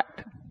pretty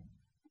direct.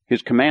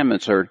 His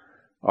commandments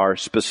are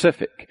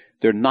specific.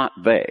 They're not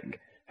vague,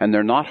 and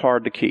they're not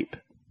hard to keep.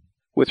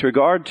 With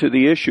regard to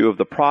the issue of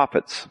the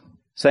prophets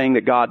saying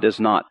that God does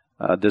not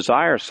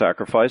desire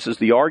sacrifices,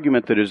 the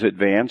argument that is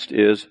advanced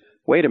is,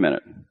 wait a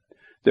minute,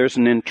 there's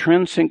an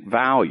intrinsic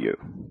value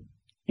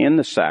in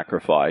the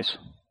sacrifice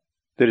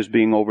that is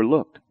being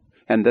overlooked,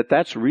 and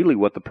that's really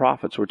what the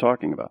prophets were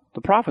talking about.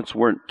 The prophets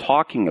weren't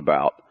talking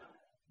about,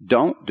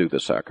 don't do the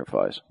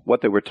sacrifice.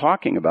 What they were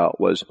talking about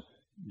was,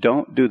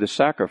 don't do the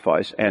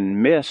sacrifice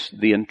and miss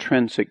the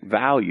intrinsic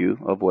value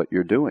of what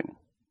you're doing.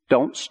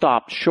 Don't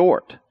stop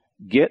short.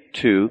 Get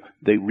to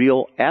the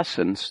real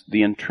essence,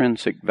 the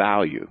intrinsic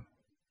value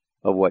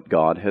of what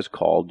God has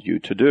called you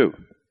to do.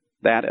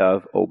 That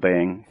of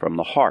obeying from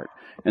the heart.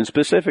 And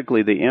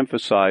specifically, they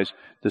emphasize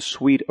the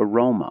sweet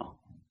aroma.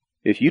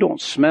 If you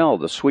don't smell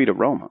the sweet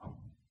aroma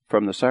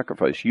from the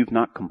sacrifice, you've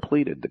not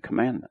completed the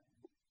commandment.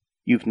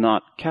 You've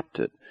not kept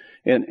it.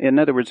 In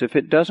other words, if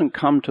it doesn't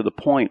come to the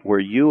point where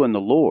you and the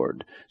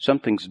Lord,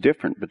 something's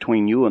different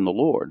between you and the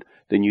Lord,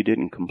 then you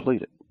didn't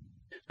complete it.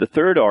 The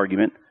third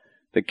argument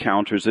that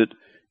counters it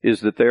is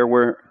that there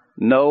were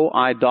no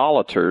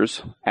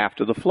idolaters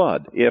after the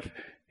flood.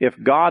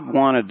 If God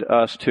wanted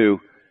us to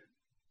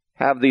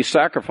have these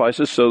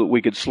sacrifices so that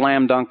we could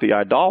slam dunk the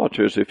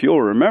idolaters, if you'll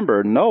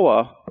remember,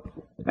 Noah,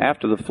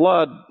 after the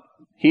flood,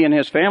 he and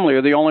his family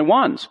are the only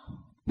ones.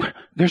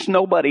 There's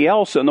nobody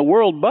else in the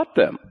world but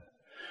them.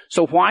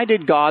 So why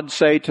did God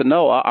say to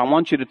Noah, I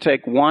want you to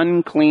take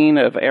one clean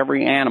of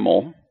every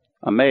animal,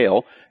 a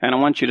male, and I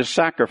want you to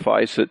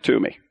sacrifice it to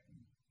me?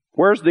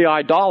 Where's the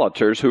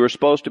idolaters who are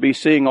supposed to be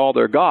seeing all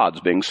their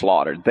gods being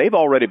slaughtered? They've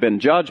already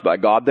been judged by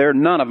God.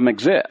 None of them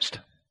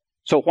exist.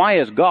 So why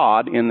is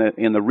God, in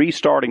the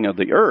restarting of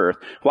the earth,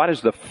 why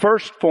does the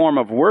first form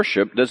of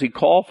worship, does he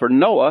call for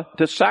Noah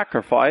to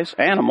sacrifice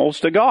animals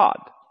to God?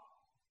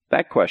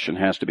 That question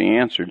has to be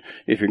answered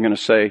if you're going to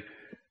say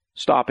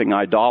stopping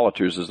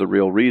idolaters is the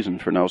real reason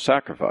for no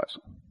sacrifice.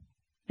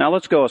 Now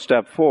let's go a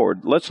step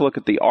forward. Let's look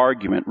at the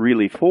argument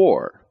really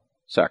for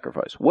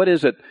sacrifice. What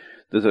is it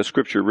that the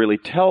Scripture really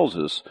tells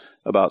us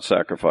about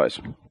sacrifice?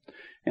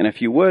 And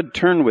if you would,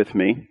 turn with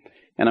me,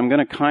 and I'm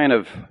going to kind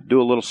of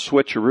do a little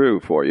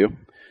switcheroo for you,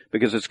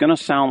 because it's going to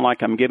sound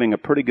like I'm giving a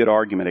pretty good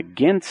argument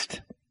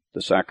against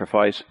the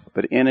sacrifice,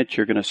 but in it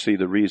you're going to see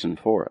the reason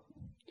for it.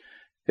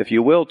 If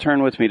you will,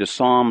 turn with me to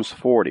Psalms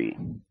 40,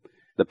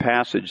 the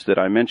passage that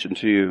I mentioned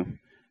to you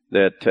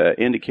that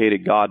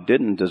indicated God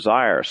didn't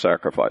desire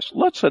sacrifice.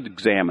 Let's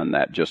examine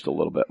that just a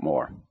little bit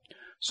more.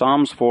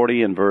 Psalms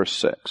 40 and verse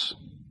 6.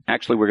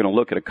 Actually, we're going to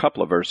look at a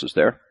couple of verses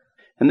there.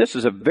 And this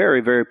is a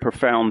very, very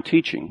profound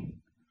teaching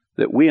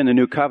that we in the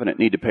New Covenant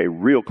need to pay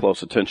real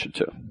close attention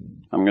to.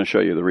 I'm going to show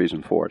you the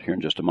reason for it here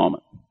in just a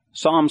moment.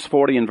 Psalms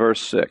 40 and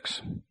verse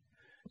 6.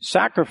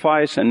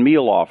 Sacrifice and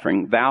meal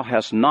offering thou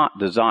hast not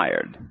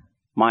desired.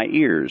 My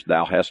ears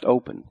thou hast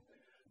opened.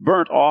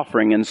 Burnt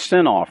offering and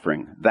sin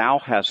offering thou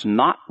hast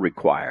not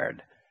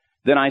required.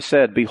 Then I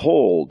said,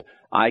 Behold,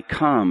 I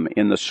come.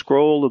 In the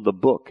scroll of the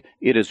book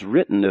it is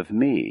written of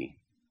me.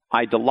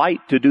 I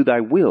delight to do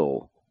thy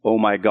will, O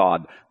my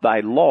God.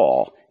 Thy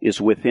law is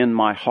within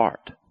my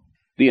heart.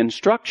 The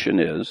instruction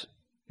is,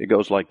 it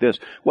goes like this.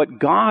 What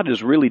God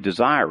is really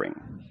desiring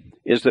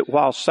is that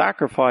while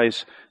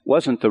sacrifice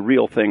wasn't the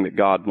real thing that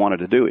God wanted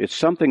to do, it's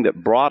something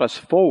that brought us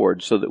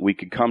forward so that we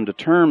could come to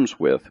terms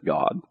with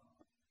God,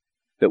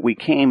 that we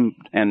came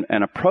and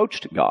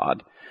approached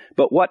God.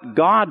 But what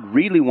God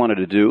really wanted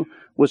to do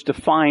was to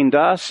find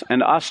us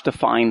and us to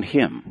find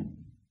Him.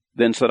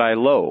 Then said I,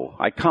 Lo,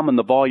 I come in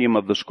the volume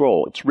of the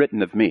scroll. It's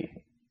written of me.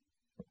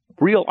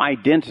 Real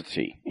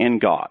identity in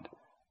God.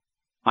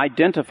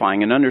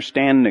 Identifying and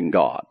understanding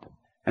God.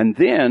 And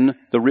then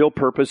the real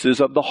purpose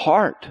is of the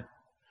heart.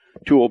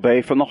 To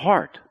obey from the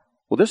heart.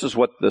 Well, this is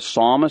what the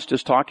psalmist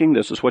is talking.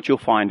 This is what you'll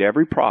find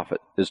every prophet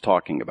is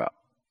talking about.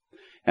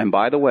 And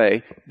by the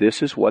way,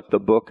 this is what the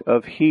book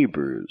of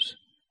Hebrews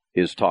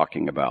is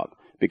talking about.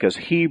 Because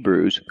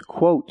Hebrews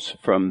quotes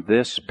from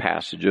this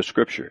passage of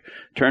Scripture.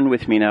 Turn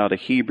with me now to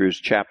Hebrews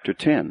chapter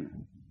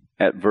 10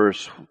 at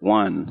verse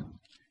 1.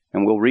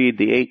 And we'll read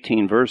the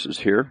 18 verses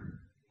here.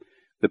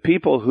 The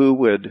people who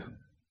would,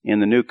 in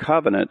the new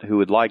covenant, who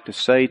would like to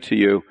say to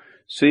you,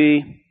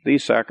 see,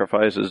 these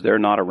sacrifices, they're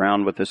not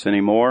around with us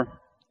anymore.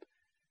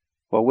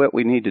 Well, what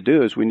we need to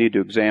do is we need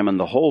to examine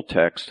the whole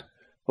text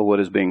of what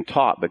is being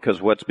taught,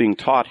 because what's being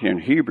taught here in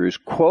Hebrews,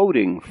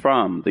 quoting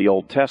from the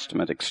Old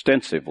Testament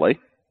extensively,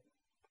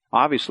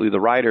 obviously the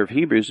writer of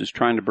Hebrews is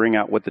trying to bring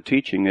out what the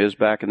teaching is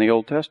back in the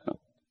Old Testament.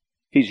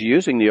 He's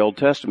using the Old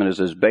Testament as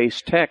his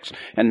base text,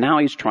 and now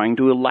he's trying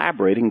to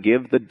elaborate and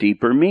give the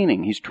deeper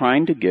meaning. He's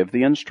trying to give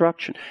the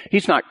instruction.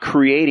 He's not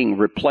creating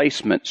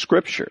replacement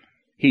Scripture.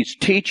 He's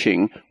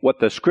teaching what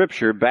the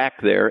Scripture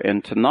back there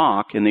in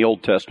Tanakh in the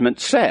Old Testament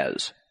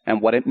says and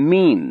what it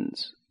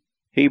means.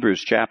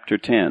 Hebrews chapter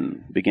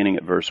 10, beginning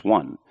at verse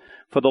 1.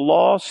 For the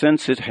law,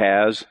 since it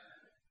has,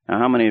 now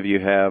how many of you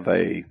have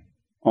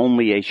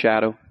only a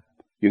shadow?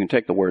 You can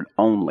take the word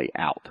only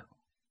out.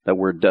 That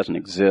word doesn't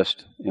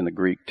exist in the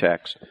Greek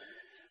text.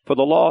 For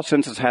the law,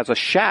 since it has a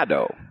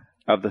shadow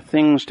of the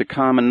things to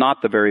come and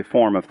not the very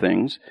form of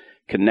things,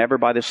 can never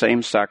by the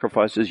same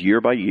sacrifices year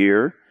by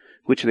year,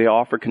 which they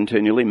offer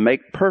continually,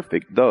 make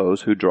perfect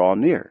those who draw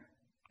near.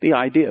 The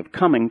idea of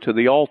coming to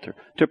the altar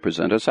to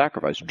present a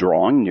sacrifice,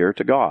 drawing near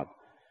to God.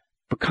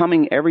 But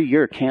coming every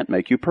year can't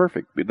make you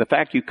perfect. The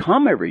fact you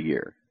come every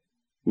year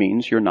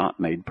means you're not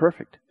made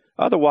perfect.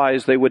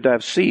 Otherwise, they would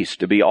have ceased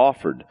to be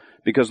offered,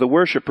 because the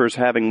worshippers,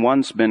 having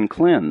once been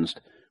cleansed,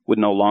 would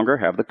no longer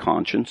have the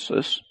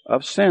consciences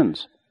of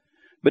sins.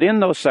 But in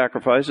those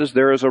sacrifices,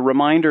 there is a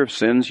reminder of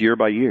sins year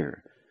by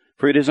year.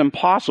 For it is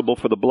impossible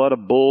for the blood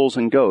of bulls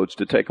and goats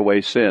to take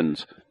away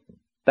sins.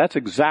 That's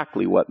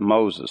exactly what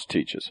Moses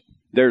teaches.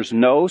 There's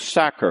no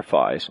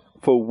sacrifice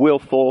for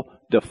willful,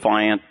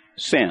 defiant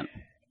sin.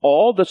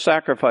 All the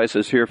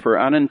sacrifices here for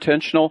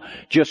unintentional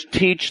just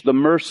teach the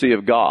mercy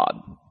of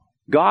God.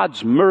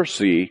 God's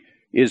mercy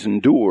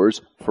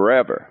endures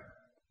forever.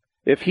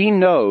 If He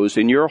knows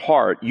in your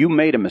heart you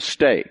made a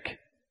mistake,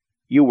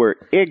 you were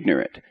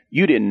ignorant,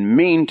 you didn't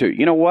mean to,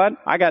 you know what?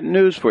 I got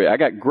news for you. I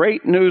got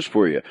great news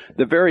for you.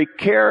 The very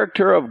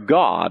character of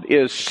God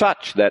is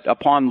such that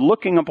upon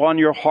looking upon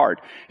your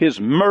heart,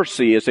 His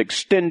mercy is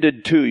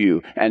extended to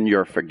you and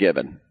you're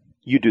forgiven.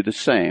 You do the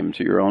same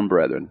to your own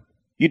brethren.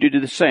 You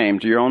do the same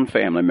to your own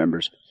family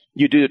members.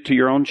 You do it to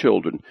your own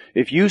children.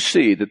 If you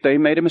see that they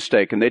made a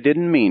mistake and they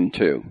didn't mean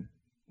to,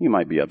 you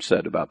might be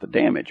upset about the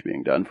damage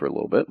being done for a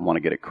little bit and want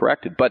to get it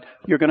corrected, but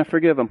you're going to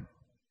forgive them.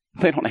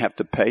 They don't have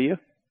to pay you.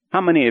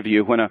 How many of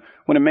you, when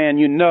a man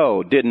you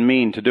know didn't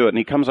mean to do it and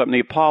he comes up and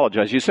he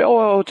apologizes, you say,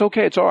 oh, it's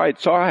okay, it's all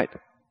right.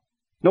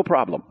 No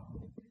problem.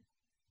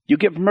 You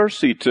give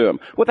mercy to him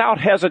without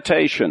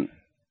hesitation.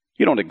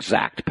 You don't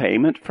exact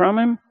payment from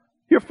him.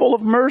 You're full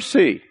of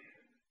mercy.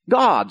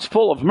 God's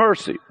full of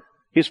mercy.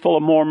 He's full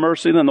of more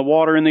mercy than the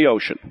water in the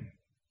ocean.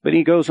 But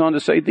he goes on to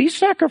say, these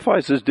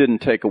sacrifices didn't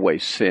take away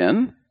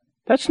sin.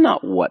 That's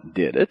not what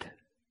did it.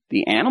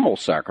 The animal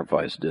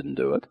sacrifice didn't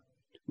do it.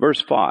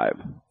 Verse 5.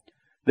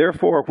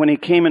 Therefore, when he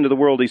came into the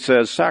world, he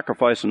says,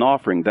 sacrifice and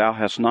offering thou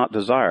hast not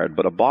desired,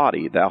 but a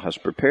body thou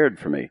hast prepared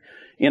for me.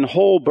 In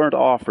whole burnt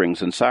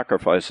offerings and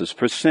sacrifices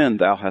for sin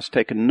thou hast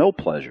taken no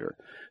pleasure.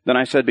 Then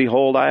I said,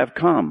 behold, I have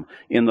come.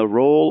 In the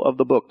roll of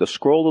the book, the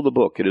scroll of the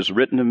book, it is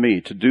written of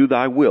me to do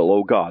thy will,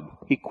 O God.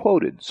 He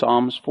quoted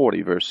Psalms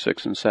 40, verse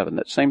 6 and 7,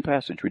 that same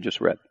passage we just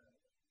read.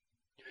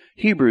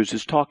 Hebrews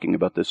is talking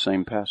about this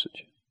same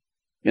passage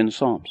in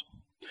Psalms.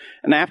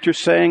 And after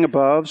saying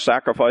above,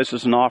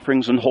 sacrifices and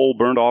offerings and whole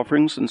burnt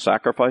offerings and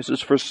sacrifices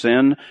for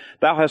sin,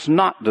 thou hast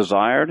not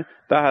desired,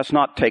 thou hast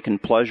not taken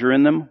pleasure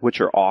in them, which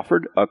are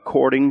offered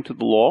according to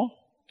the law.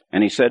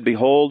 And he said,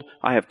 behold,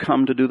 I have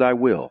come to do thy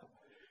will.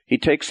 He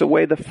takes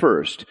away the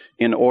first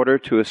in order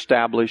to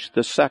establish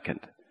the second.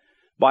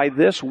 By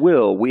this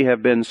will we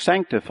have been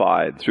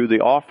sanctified through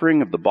the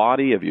offering of the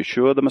body of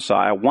Yeshua the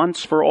Messiah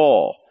once for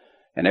all.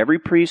 And every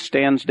priest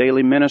stands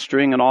daily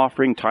ministering and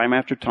offering time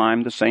after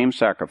time the same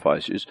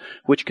sacrifices,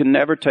 which can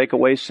never take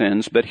away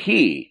sins. But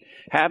he,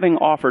 having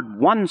offered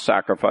one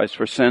sacrifice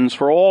for sins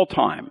for all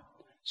time,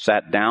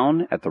 sat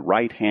down at the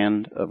right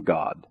hand of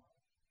God,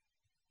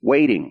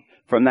 waiting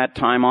from that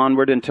time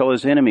onward until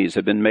his enemies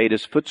had been made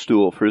his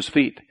footstool for his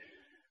feet.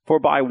 For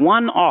by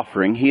one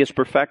offering he has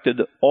perfected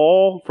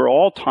for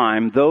all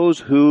time those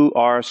who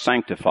are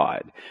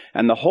sanctified.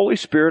 And the Holy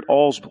Spirit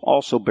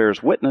also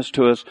bears witness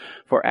to us,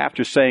 for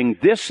after saying,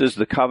 this is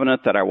the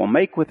covenant that I will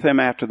make with them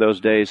after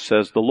those days,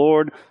 says the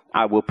Lord,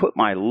 I will put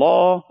my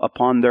law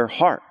upon their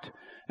heart,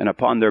 and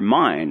upon their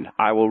mind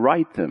I will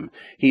write them.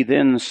 He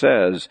then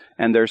says,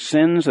 and their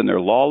sins and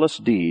their lawless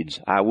deeds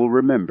I will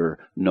remember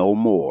no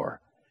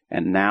more.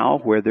 And now,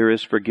 where there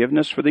is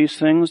forgiveness for these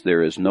things,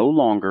 there is no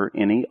longer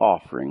any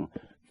offering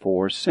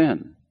for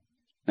sin.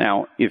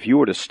 Now, if you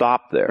were to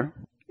stop there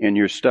in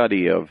your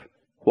study of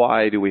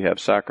why do we have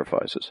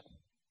sacrifices,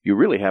 you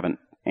really haven't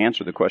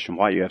answered the question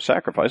why you have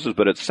sacrifices,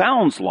 but it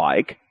sounds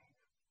like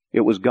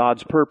it was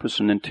God's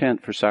purpose and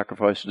intent for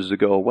sacrifices to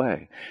go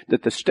away.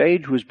 That the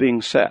stage was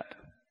being set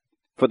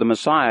for the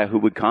Messiah who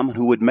would come and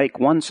who would make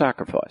one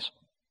sacrifice.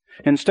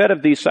 Instead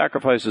of these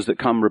sacrifices that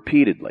come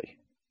repeatedly,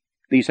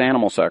 these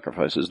animal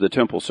sacrifices, the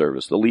temple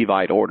service, the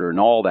Levite order and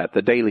all that,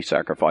 the daily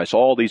sacrifice,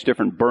 all these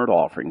different burnt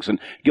offerings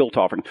and guilt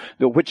offerings,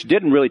 which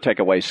didn't really take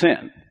away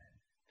sin.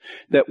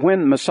 That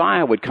when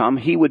Messiah would come,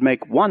 he would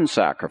make one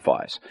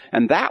sacrifice.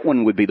 And that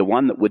one would be the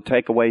one that would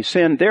take away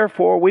sin.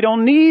 Therefore, we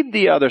don't need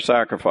the other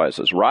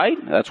sacrifices, right?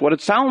 That's what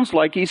it sounds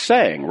like he's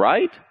saying,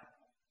 right?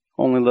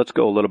 Only let's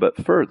go a little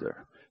bit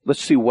further.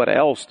 Let's see what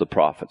else the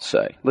prophets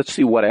say. Let's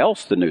see what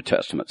else the New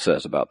Testament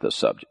says about this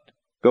subject.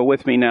 Go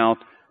with me now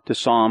to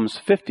Psalms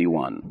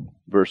 51,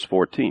 verse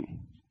 14.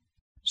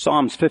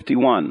 Psalms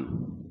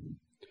 51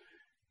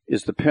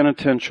 is the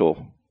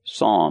penitential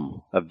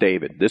psalm of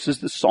David. This is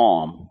the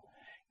psalm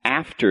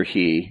after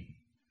he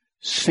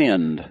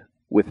sinned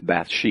with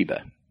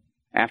Bathsheba,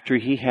 after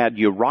he had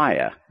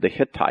Uriah the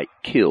Hittite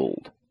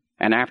killed,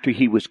 and after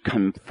he was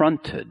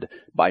confronted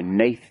by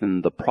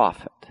Nathan the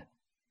prophet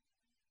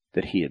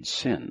that he had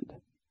sinned.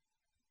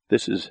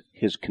 This is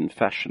his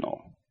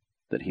confessional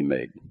that he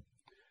made.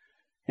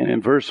 And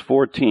in verse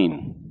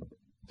 14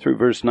 through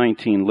verse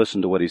 19,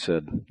 listen to what he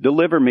said.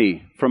 Deliver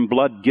me from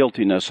blood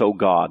guiltiness, O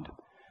God,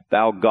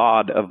 thou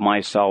God of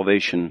my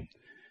salvation.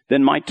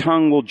 Then my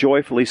tongue will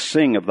joyfully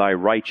sing of thy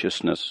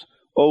righteousness.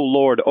 O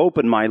Lord,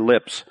 open my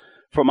lips,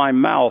 for my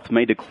mouth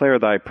may declare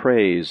thy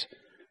praise.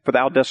 For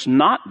thou dost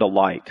not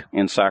delight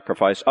in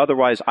sacrifice,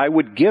 otherwise I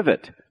would give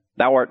it.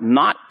 Thou art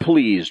not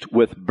pleased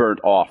with burnt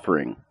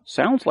offering.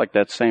 Sounds like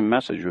that same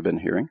message we've been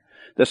hearing.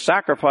 The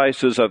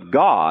sacrifices of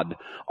God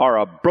are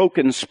a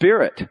broken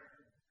spirit,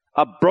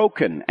 a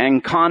broken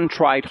and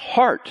contrite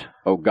heart,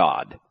 O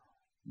God,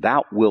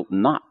 thou wilt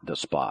not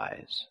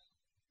despise.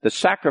 The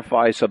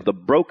sacrifice of the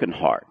broken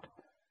heart,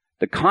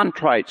 the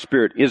contrite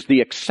spirit, is the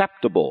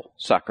acceptable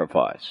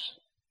sacrifice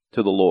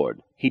to the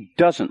Lord. He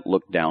doesn't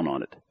look down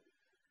on it.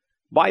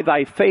 By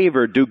thy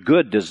favor do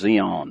good to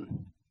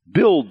Zion.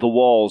 Build the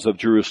walls of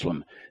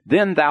Jerusalem.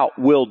 Then thou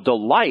wilt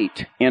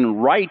delight in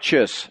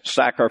righteous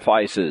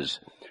sacrifices,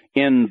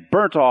 in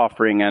burnt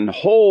offering and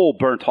whole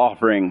burnt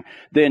offering.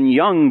 Then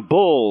young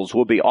bulls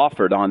will be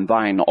offered on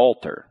thine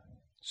altar.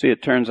 See,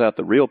 it turns out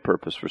the real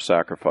purpose for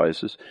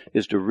sacrifices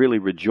is to really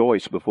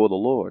rejoice before the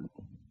Lord,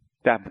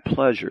 to have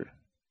pleasure,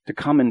 to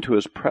come into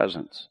His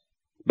presence.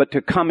 But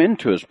to come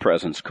into His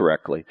presence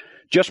correctly,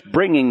 just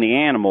bringing the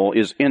animal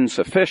is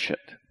insufficient.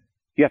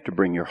 You have to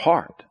bring your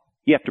heart.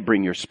 You have to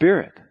bring your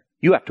spirit.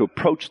 You have to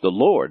approach the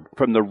Lord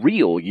from the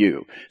real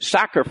you.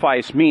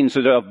 Sacrifice means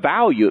of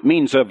value. It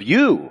means of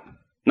you,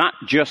 not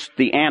just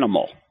the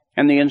animal.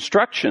 And the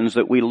instructions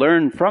that we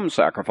learn from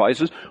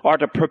sacrifices are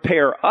to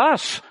prepare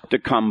us to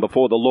come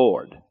before the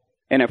Lord.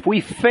 And if we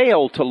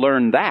fail to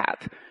learn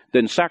that,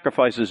 then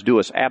sacrifices do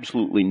us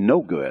absolutely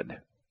no good.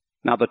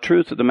 Now, the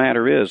truth of the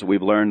matter is,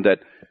 we've learned that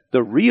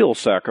the real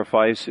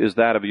sacrifice is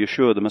that of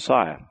Yeshua the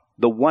Messiah,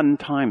 the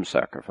one-time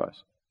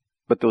sacrifice.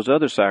 But those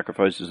other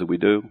sacrifices that we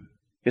do,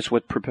 it's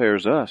what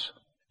prepares us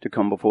to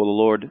come before the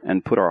Lord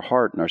and put our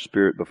heart and our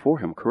spirit before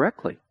Him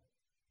correctly.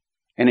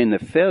 And in the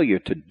failure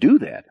to do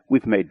that,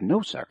 we've made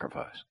no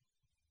sacrifice.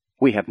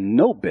 We have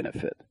no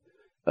benefit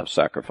of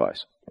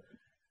sacrifice.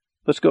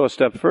 Let's go a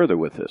step further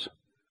with this.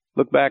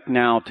 Look back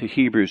now to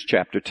Hebrews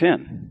chapter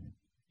 10.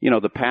 You know,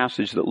 the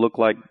passage that looked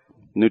like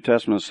New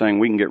Testament is saying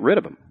we can get rid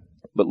of them.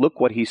 But look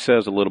what he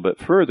says a little bit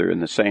further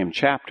in the same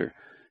chapter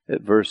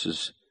at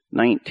verses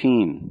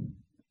 19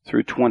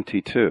 through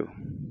 22.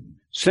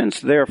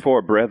 Since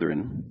therefore,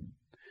 brethren,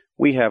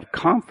 we have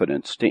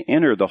confidence to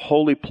enter the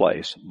holy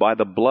place by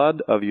the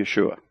blood of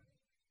Yeshua.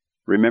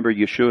 Remember,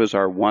 Yeshua is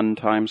our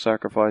one-time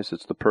sacrifice.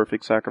 It's the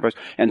perfect sacrifice.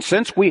 And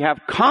since we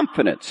have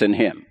confidence in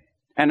Him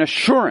and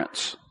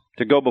assurance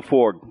to go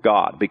before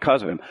God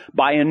because of Him,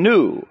 by a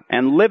new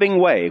and living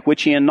way,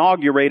 which He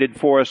inaugurated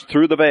for us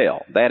through the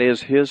veil, that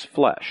is His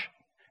flesh.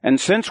 And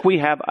since we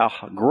have a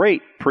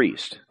great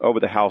priest over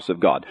the house of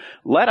God,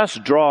 let us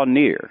draw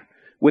near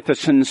with a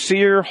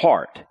sincere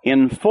heart,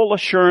 in full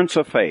assurance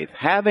of faith,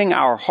 having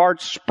our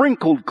hearts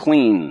sprinkled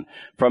clean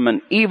from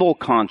an evil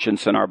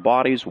conscience and our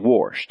bodies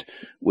washed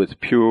with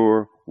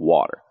pure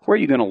water. Where are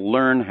you going to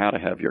learn how to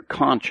have your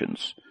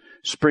conscience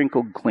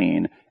sprinkled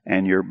clean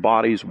and your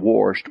bodies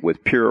washed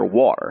with pure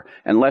water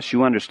unless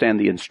you understand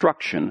the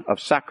instruction of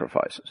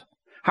sacrifices?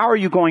 How are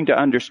you going to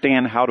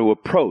understand how to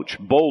approach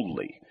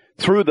boldly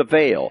through the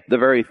veil, the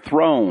very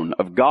throne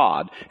of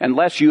God,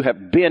 unless you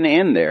have been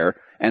in there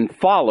and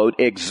followed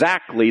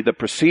exactly the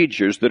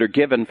procedures that are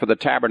given for the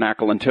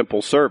tabernacle and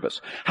temple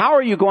service? How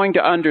are you going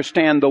to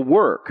understand the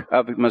work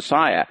of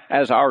Messiah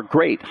as our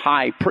great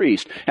high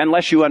priest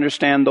unless you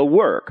understand the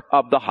work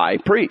of the high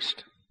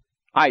priest?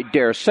 I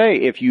dare say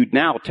if you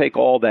now take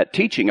all that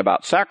teaching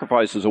about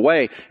sacrifices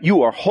away,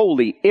 you are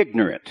wholly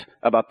ignorant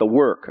about the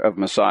work of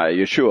Messiah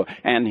Yeshua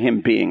and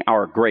Him being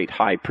our great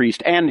high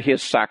priest and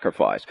His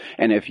sacrifice.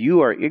 And if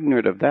you are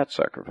ignorant of that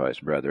sacrifice,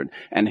 brethren,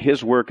 and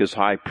His work as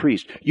high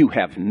priest, you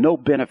have no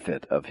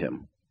benefit of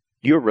Him.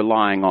 You're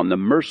relying on the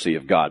mercy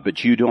of God,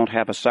 but you don't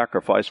have a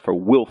sacrifice for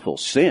willful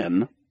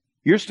sin.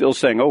 You're still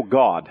saying, oh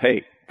God,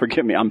 hey,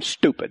 forgive me, I'm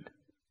stupid.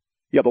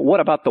 Yeah, but what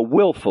about the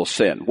willful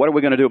sin? What are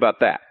we going to do about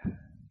that?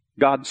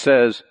 God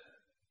says,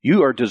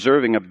 you are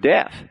deserving of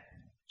death.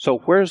 So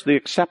where's the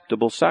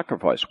acceptable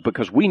sacrifice?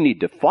 Because we need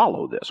to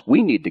follow this.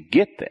 We need to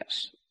get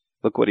this.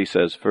 Look what he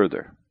says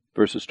further,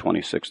 verses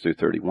 26 through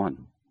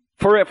 31.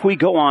 For if we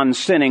go on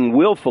sinning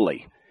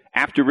willfully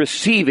after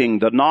receiving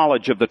the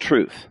knowledge of the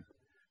truth,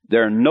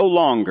 there no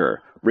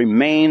longer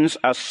remains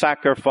a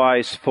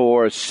sacrifice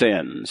for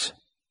sins.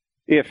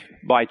 If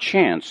by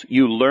chance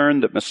you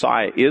learn that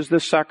Messiah is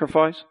this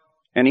sacrifice,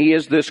 and he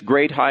is this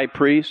great high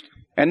priest,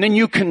 and then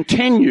you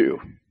continue,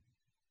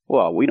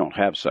 well, we don't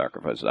have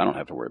sacrifices. I don't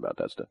have to worry about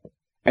that stuff.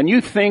 And you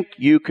think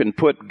you can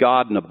put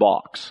God in a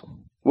box.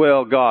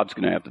 Well, God's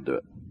going to have to do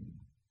it.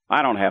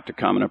 I don't have to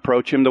come and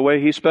approach him the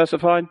way he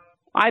specified.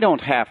 I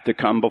don't have to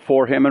come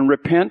before him and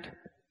repent.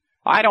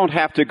 I don't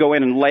have to go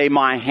in and lay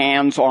my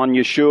hands on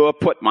Yeshua,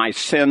 put my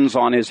sins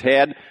on his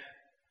head.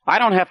 I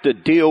don't have to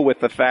deal with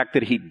the fact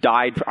that he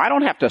died. I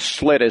don't have to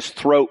slit his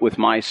throat with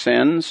my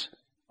sins.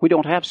 We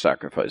don't have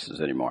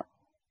sacrifices anymore.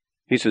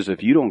 He says,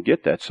 if you don't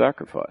get that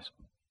sacrifice,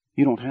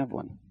 you don't have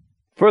one.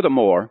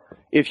 Furthermore,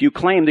 if you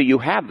claim that you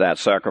have that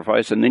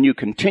sacrifice and then you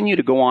continue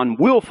to go on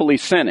willfully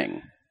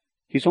sinning,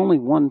 he's only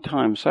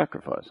one-time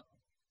sacrifice.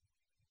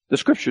 The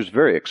Scripture is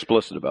very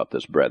explicit about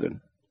this,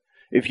 brethren.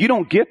 If you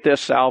don't get this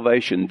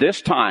salvation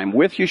this time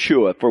with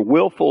Yeshua for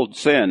willful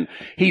sin,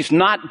 he's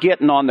not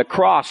getting on the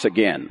cross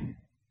again.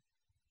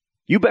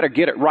 You better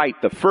get it right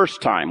the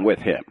first time with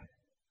him.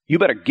 You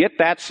better get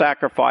that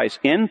sacrifice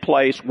in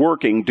place,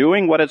 working,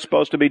 doing what it's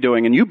supposed to be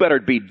doing, and you better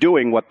be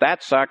doing what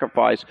that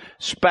sacrifice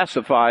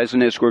specifies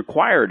and is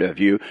required of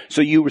you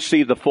so you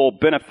receive the full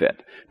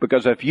benefit.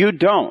 Because if you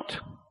don't,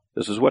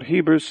 this is what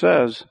Hebrews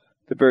says,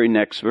 the very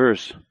next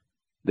verse,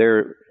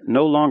 there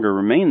no longer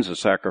remains a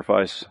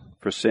sacrifice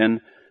for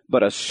sin,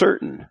 but a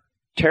certain,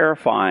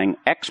 terrifying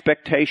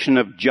expectation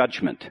of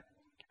judgment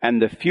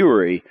and the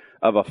fury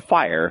of a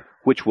fire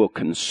which will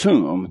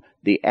consume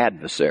the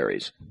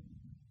adversaries.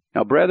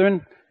 Now,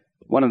 brethren,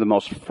 one of the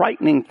most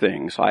frightening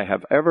things I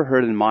have ever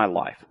heard in my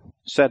life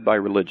said by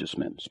religious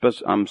men,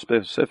 I'm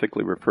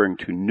specifically referring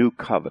to New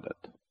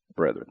Covenant,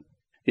 brethren,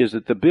 is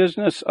that the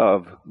business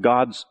of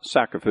God's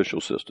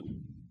sacrificial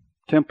system,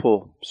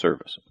 temple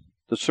service,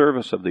 the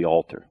service of the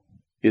altar,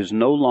 is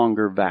no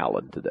longer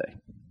valid today.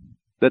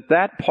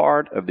 That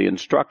part of the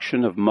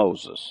instruction of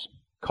Moses,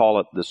 call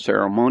it the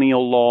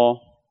ceremonial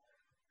law,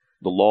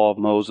 the law of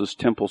Moses,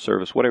 temple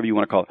service, whatever you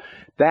want to call it,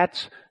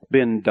 that's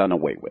been done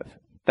away with.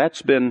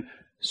 That's been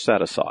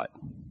set aside.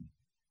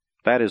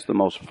 That is the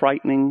most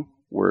frightening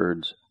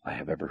words I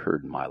have ever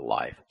heard in my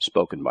life,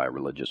 spoken by a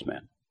religious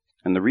man.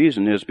 And the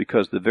reason is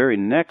because the very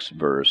next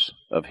verse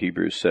of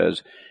Hebrews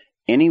says,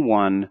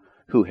 anyone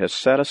who has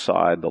set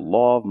aside the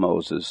law of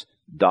Moses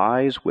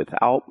dies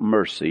without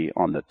mercy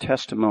on the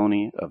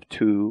testimony of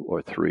 2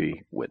 or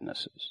 3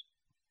 witnesses.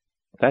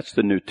 That's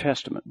the New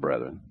Testament,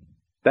 brethren.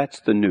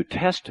 That's the New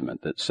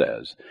Testament that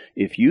says,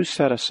 if you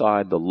set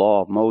aside the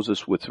law of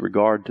Moses with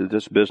regard to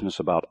this business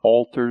about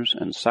altars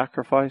and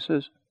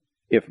sacrifices,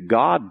 if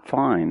God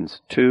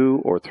finds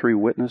 2 or 3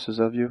 witnesses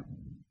of you,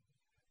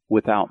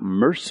 without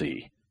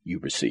mercy you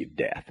receive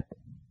death.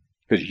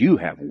 Because you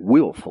have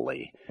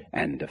willfully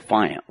and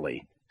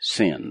defiantly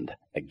sinned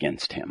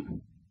against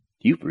him.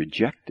 You've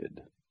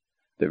rejected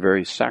the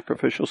very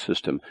sacrificial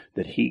system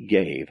that he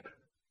gave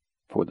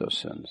for those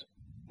sins.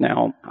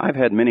 Now, I've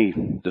had many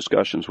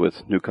discussions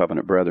with New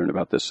Covenant brethren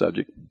about this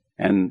subject,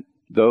 and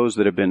those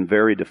that have been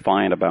very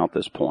defiant about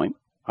this point,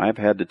 I've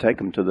had to take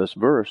them to this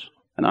verse,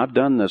 and I've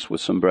done this with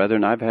some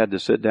brethren. I've had to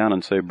sit down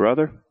and say,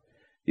 brother,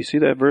 you see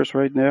that verse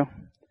right now?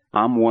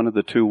 I'm one of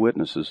the 2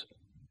 witnesses.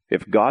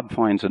 If God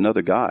finds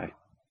another guy,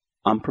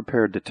 I'm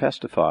prepared to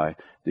testify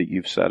that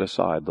you've set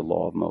aside the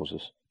law of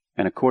Moses.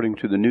 And according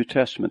to the New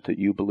Testament that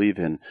you believe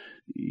in,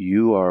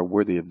 you are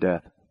worthy of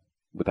death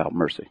without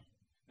mercy.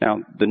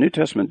 Now, the New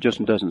Testament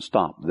just doesn't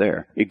stop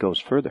there. It goes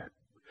further.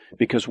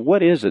 Because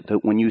what is it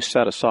that when you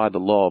set aside the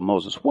law of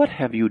Moses, what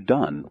have you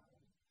done?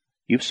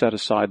 You've set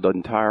aside the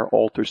entire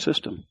altar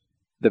system.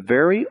 The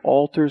very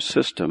altar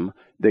system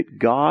that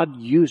God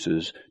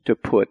uses to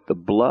put the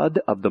blood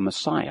of the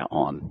Messiah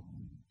on.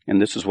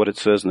 And this is what it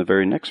says in the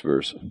very next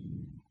verse.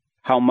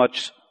 How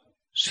much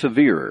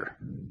severer.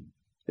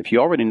 If you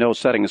already know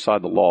setting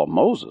aside the law of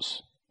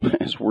Moses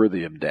is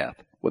worthy of death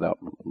without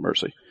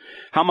mercy,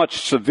 how much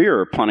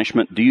severer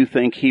punishment do you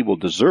think he will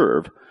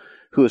deserve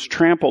who has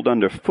trampled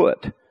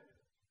underfoot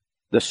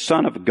the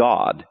Son of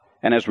God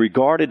and has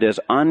regarded as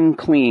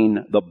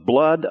unclean the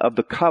blood of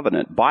the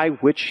covenant by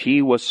which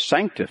he was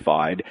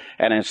sanctified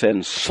and has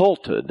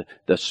insulted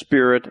the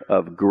Spirit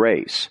of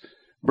grace?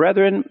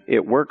 Brethren,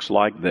 it works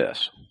like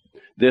this.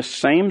 This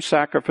same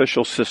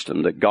sacrificial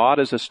system that God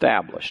has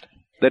established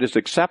that is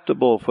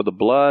acceptable for the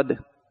blood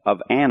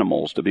of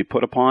animals to be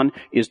put upon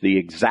is the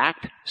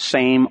exact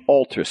same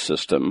altar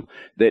system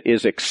that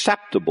is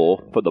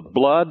acceptable for the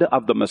blood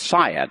of the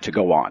Messiah to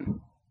go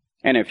on.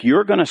 And if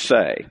you're going to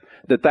say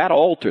that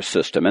altar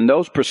system and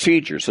those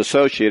procedures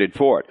associated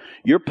for it,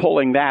 you're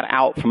pulling that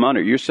out from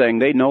under. You're saying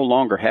they no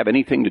longer have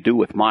anything to do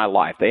with my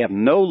life. They have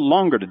no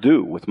longer to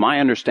do with my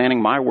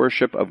understanding, my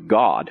worship of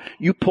God.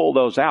 You pull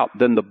those out,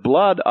 then the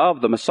blood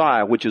of the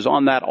Messiah, which is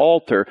on that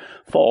altar,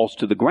 falls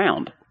to the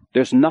ground.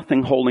 There's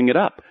nothing holding it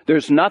up.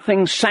 There's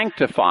nothing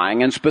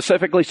sanctifying and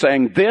specifically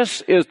saying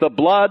this is the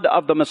blood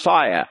of the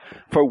Messiah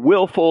for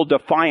willful,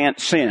 defiant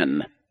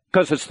sin.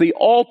 Because it's the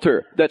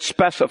altar that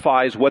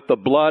specifies what the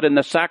blood and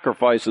the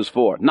sacrifice is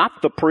for,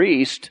 not the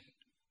priest.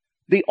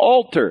 The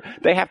altar,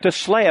 they have to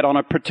slay it on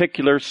a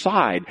particular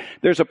side.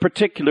 There's a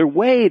particular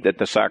way that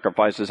the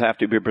sacrifices have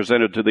to be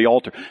presented to the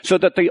altar, so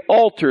that the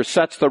altar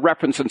sets the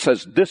reference and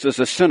says, this is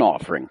a sin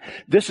offering.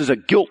 This is a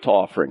guilt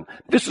offering.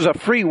 This is a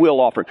free will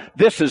offering.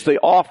 This is the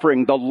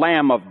offering, the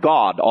Lamb of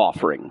God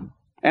offering.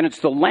 And it's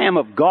the Lamb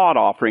of God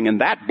offering and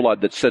that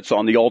blood that sits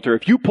on the altar.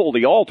 If you pull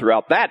the altar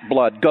out, that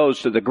blood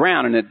goes to the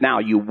ground and now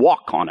you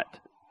walk on it.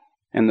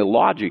 And the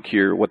logic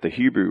here, what the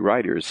Hebrew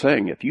writer is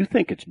saying, if you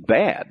think it's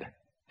bad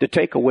to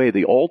take away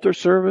the altar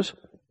service,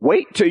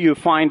 wait till you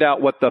find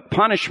out what the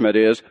punishment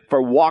is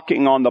for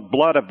walking on the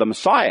blood of the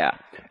Messiah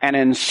and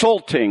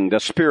insulting the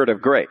Spirit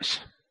of grace,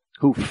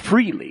 who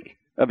freely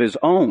of his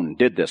own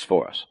did this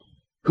for us,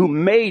 who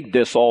made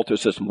this altar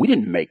system. We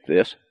didn't make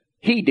this.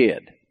 He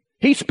did.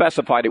 He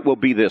specified it will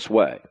be this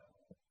way.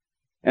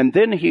 And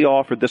then he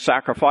offered the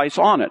sacrifice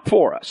on it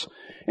for us.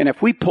 And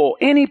if we pull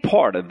any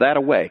part of that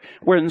away,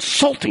 we're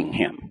insulting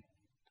him.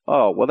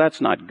 Oh, well,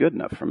 that's not good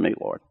enough for me,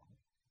 Lord.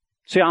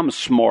 See, I'm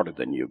smarter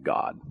than you,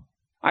 God.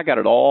 I got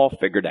it all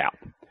figured out.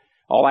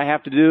 All I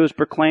have to do is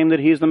proclaim that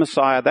he's the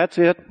Messiah. That's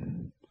it.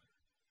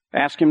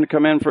 Ask him to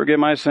come in and forgive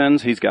my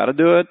sins. He's got to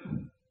do it.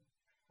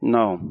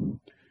 No.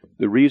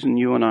 The reason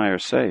you and I are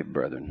saved,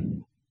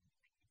 brethren,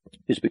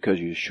 is because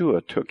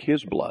Yeshua took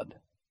his blood.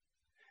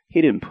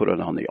 He didn't put it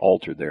on the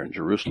altar there in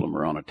Jerusalem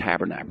or on a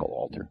tabernacle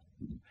altar.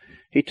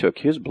 He took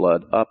his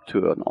blood up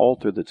to an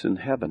altar that's in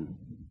heaven,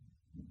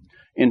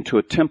 into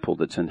a temple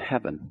that's in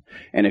heaven.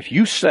 And if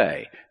you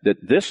say that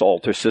this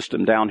altar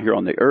system down here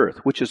on the earth,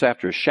 which is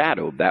after a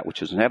shadow of that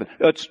which is in heaven,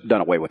 it's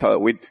done away with,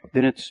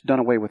 then it's done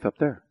away with up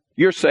there.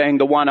 You're saying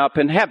the one up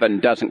in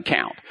heaven doesn't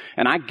count.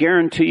 And I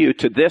guarantee you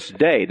to this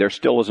day there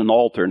still is an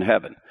altar in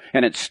heaven.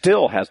 And it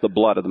still has the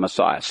blood of the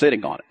Messiah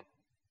sitting on it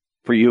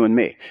for you and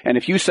me. And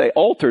if you say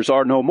altars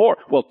are no more,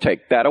 well,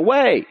 take that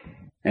away.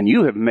 And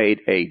you have made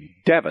a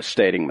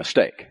devastating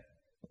mistake.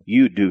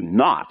 You do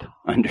not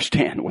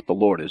understand what the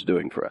Lord is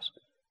doing for us.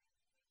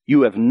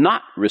 You have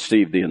not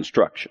received the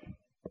instruction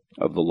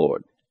of the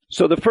Lord.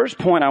 So the first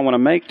point I want to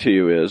make to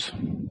you is,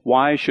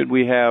 why should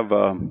we have,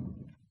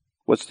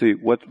 what's the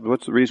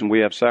reason we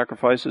have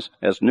sacrifices?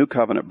 As New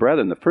Covenant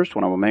brethren, the first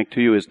one I will make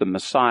to you is the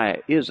Messiah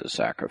is a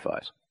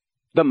sacrifice.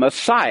 The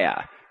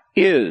Messiah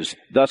is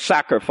the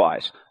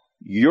sacrifice.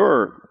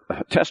 Your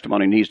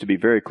testimony needs to be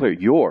very clear.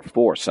 You're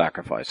for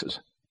sacrifices.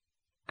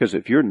 Because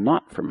if you're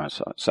not for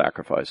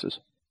sacrifices,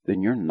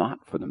 then you're not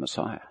for the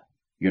Messiah.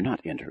 You're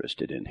not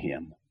interested in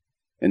him,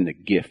 in the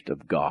gift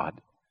of God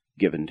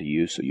given to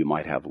you so you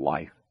might have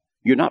life.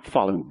 You're not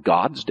following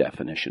God's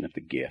definition of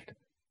the gift.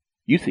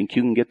 You think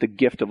you can get the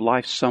gift of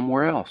life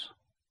somewhere else.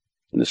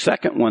 And the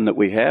second one that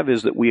we have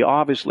is that we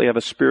obviously have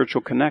a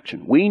spiritual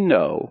connection. We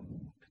know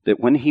that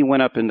when he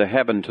went up into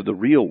heaven to the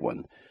real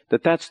one,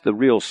 that's the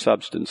real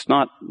substance,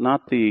 not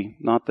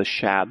the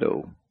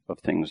shadow of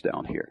things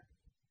down here.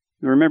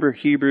 You remember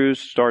Hebrews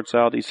starts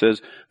out, he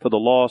says, for the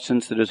law,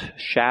 since it is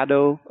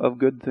shadow of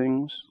good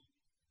things,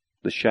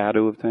 the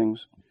shadow of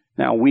things.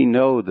 Now we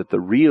know that the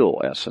real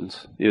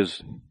essence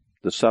is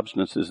the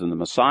substance is in the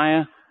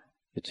Messiah.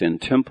 It's in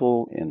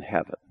temple in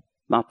heaven,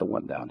 not the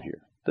one down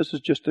here. This is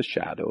just a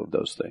shadow of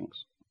those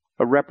things,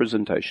 a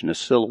representation, a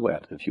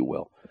silhouette, if you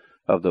will,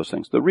 of those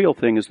things. The real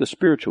thing is the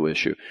spiritual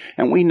issue.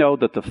 And we know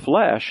that the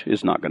flesh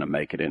is not going to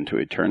make it into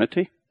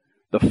eternity.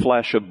 The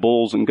flesh of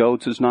bulls and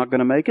goats is not going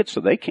to make it,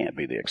 so they can't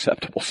be the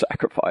acceptable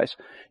sacrifice.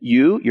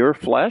 Your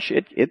flesh,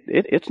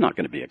 it's not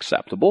going to be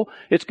acceptable.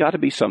 It's got to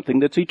be something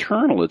that's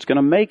eternal. It's going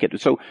to make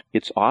it. So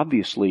it's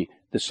obviously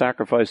the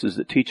sacrifices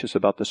that teach us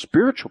about the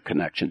spiritual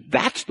connection.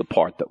 That's the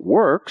part that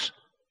works.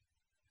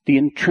 The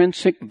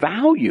intrinsic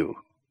value.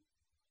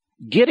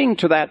 Getting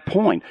to that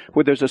point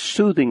where there's a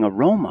soothing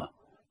aroma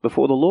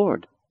before the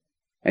Lord.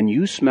 And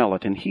you smell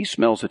it and he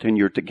smells it and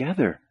you're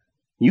together.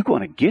 You're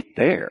going to get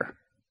there.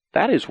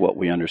 That is what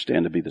we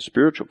understand to be the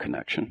spiritual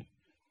connection.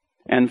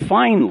 And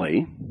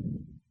finally,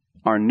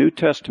 our New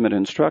Testament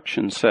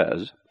instruction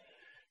says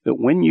that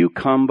when you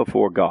come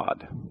before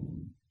God,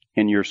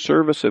 in your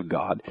service of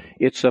God,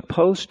 it's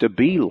supposed to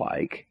be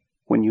like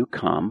when you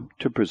come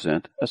to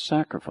present a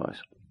sacrifice.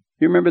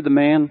 You remember the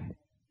man?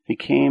 He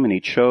came and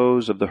he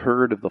chose of the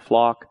herd of the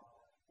flock.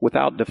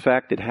 Without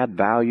defect, it had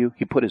value.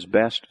 He put his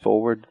best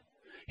forward.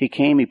 He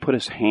came, he put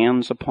his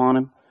hands upon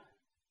him.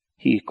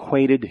 He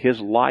equated his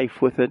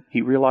life with it.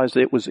 He realized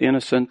that it was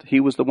innocent.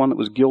 He was the one that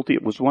was guilty.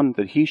 It was one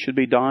that he should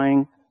be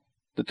dying.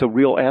 That the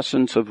real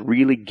essence of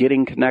really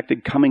getting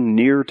connected, coming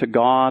near to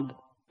God,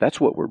 that's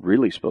what we're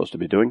really supposed to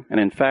be doing. And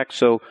in fact,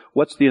 so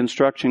what's the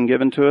instruction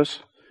given to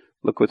us?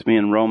 Look with me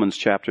in Romans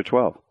chapter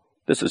 12.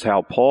 This is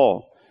how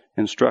Paul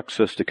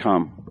instructs us to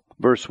come.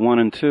 Verse 1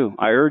 and 2.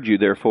 I urge you,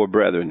 therefore,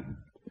 brethren,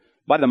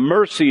 by the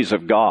mercies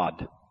of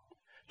God,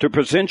 to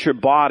present your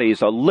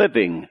bodies a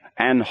living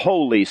and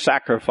holy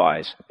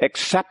sacrifice,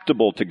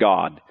 acceptable to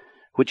God,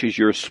 which is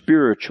your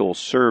spiritual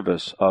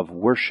service of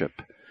worship.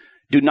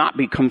 Do not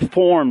be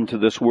conformed to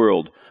this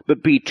world,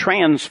 but be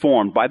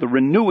transformed by the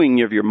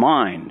renewing of your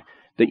mind,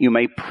 that you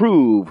may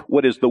prove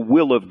what is the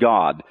will of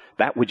God,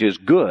 that which is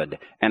good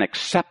and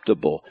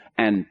acceptable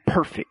and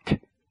perfect.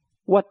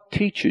 What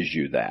teaches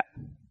you that?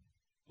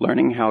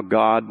 Learning how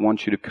God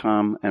wants you to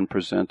come and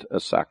present a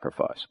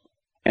sacrifice.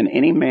 And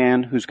any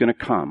man who's going to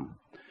come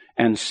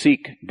and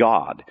seek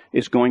God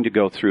is going to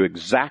go through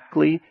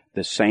exactly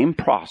the same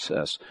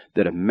process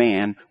that a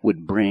man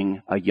would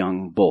bring a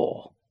young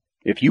bull.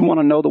 If you want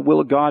to know the will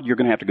of God, you're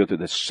going to have to go through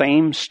the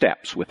same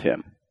steps with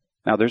him.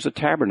 Now, there's a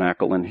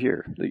tabernacle in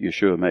here that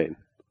Yeshua made,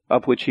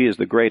 of which he is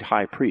the great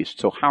high priest.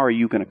 So how are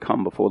you going to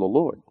come before the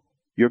Lord?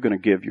 You're going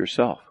to give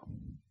yourself.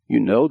 You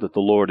know that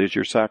the Lord is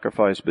your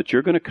sacrifice, but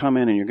you're going to come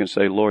in and you're going to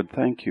say, Lord,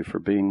 thank you for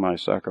being my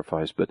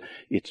sacrifice, but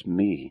it's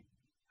me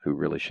who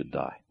really should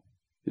die.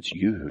 It's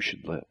you who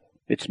should live.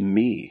 It's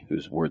me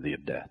who's worthy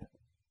of death.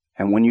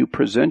 And when you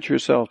present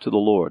yourself to the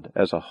Lord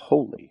as a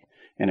holy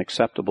and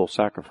acceptable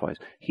sacrifice,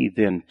 he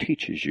then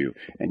teaches you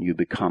and you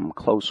become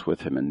close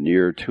with him and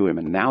near to him.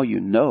 And now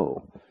you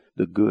know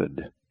the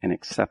good and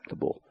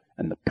acceptable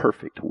and the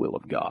perfect will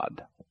of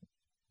God.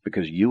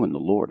 Because you and the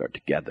Lord are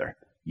together.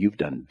 You've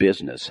done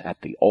business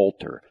at the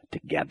altar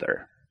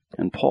together.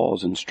 And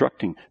Paul's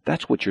instructing,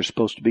 that's what you're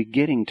supposed to be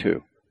getting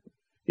to.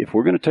 If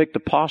we're going to take the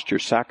posture,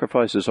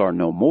 sacrifices are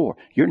no more,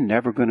 you're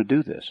never going to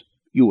do this.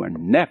 You are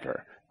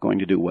never going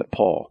to do what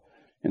Paul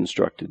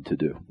instructed to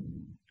do.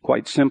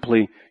 Quite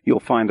simply, you'll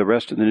find the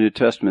rest of the New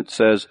Testament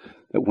says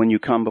that when you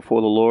come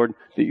before the Lord,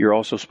 that you're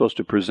also supposed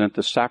to present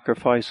the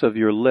sacrifice of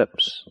your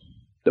lips.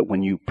 That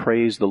when you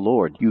praise the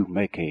Lord, you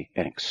make an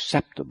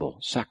acceptable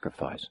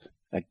sacrifice,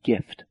 a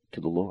gift to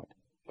the Lord.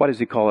 Why does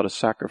he call it a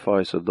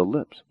sacrifice of the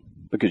lips?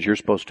 Because you're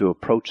supposed to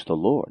approach the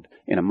Lord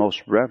in a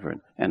most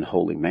reverent and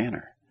holy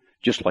manner,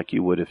 just like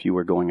you would if you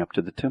were going up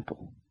to the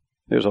temple.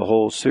 There's a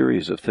whole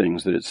series of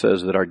things that it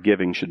says that our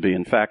giving should be.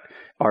 In fact,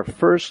 our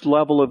first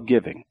level of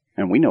giving,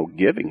 and we know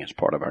giving is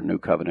part of our new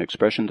covenant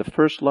expression, the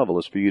first level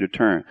is for you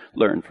to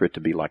learn for it to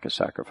be like a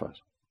sacrifice.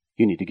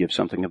 You need to give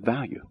something of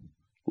value,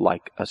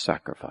 like a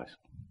sacrifice.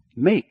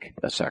 Make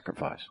a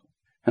sacrifice.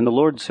 And the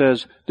Lord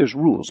says there's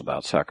rules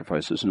about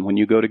sacrifices. And when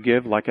you go to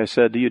give, like I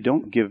said to you,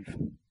 don't give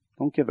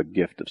a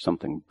gift of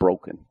something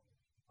broken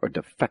or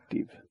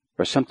defective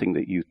or something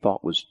that you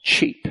thought was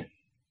cheap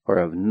or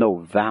of no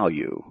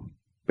value,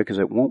 because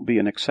it won't be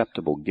an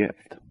acceptable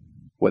gift,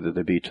 whether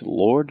they be to the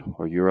Lord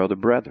or your other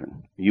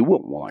brethren. You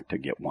won't want to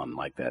get one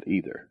like that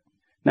either.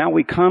 Now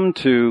we come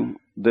to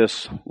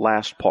this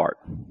last part.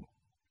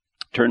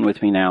 Turn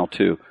with me now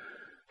to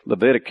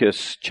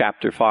Leviticus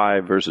chapter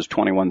 5, verses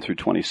 21 through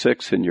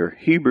 26 in your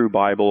Hebrew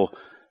Bible.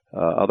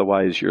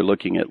 Otherwise, you're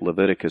looking at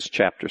Leviticus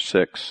chapter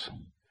 6,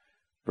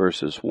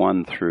 verses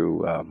 1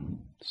 through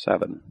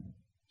 7.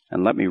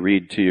 And let me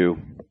read to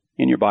you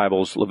in your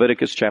Bibles,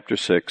 Leviticus chapter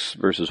 6,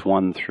 verses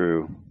 1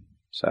 through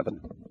 7.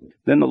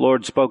 Then the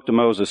Lord spoke to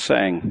Moses,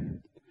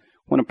 saying,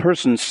 when a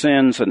person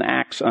sins and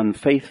acts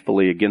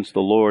unfaithfully against the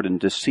Lord and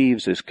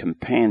deceives his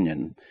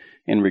companion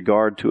in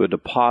regard to a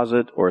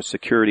deposit or a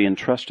security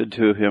entrusted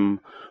to him,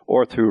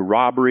 or through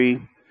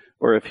robbery,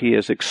 or if he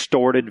has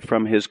extorted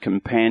from his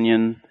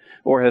companion,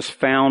 or has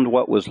found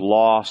what was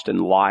lost and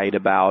lied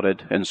about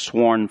it, and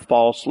sworn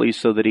falsely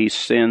so that he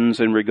sins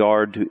in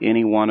regard to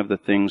any one of the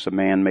things a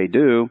man may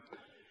do,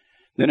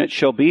 then it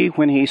shall be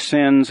when he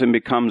sins and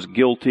becomes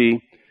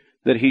guilty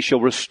that he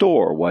shall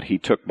restore what he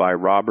took by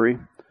robbery,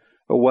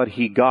 or what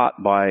he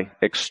got by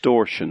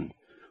extortion,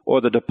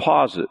 or the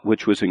deposit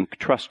which was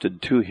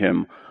entrusted to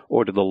him,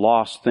 or to the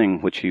lost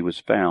thing which he was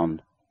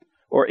found.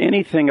 Or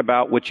anything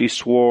about which he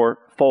swore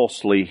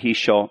falsely, he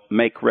shall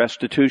make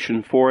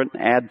restitution for it,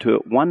 and add to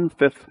it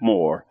 1/5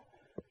 more.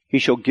 He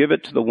shall give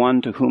it to the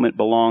one to whom it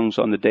belongs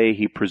on the day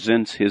he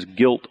presents his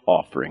guilt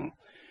offering.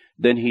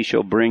 Then he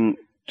shall bring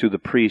to the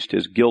priest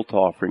his guilt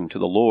offering to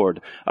the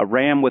Lord, a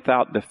ram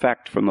without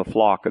defect from the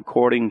flock,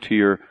 according to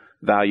your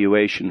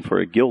valuation for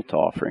a guilt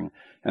offering.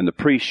 And the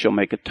priest shall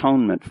make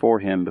atonement for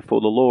him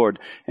before the Lord,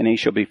 and he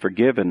shall be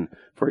forgiven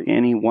for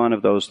any one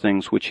of those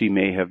things which he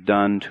may have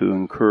done to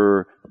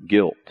incur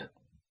guilt.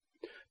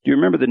 Do you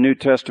remember the New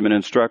Testament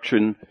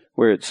instruction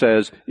where it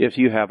says, if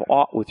you have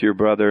aught with your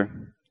brother,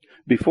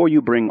 before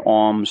you bring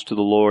alms to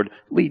the Lord,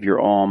 leave your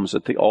alms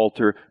at the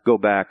altar, go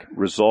back,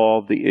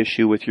 resolve the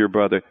issue with your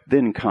brother,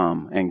 then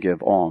come and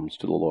give alms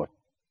to the Lord.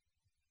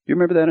 Do you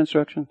remember that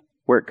instruction?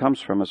 Where it comes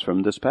from is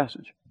from this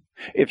passage.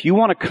 If you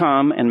want to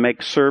come and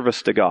make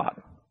service to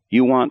God,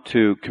 you want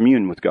to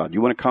commune with God,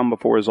 you want to come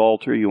before his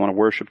altar, you want to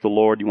worship the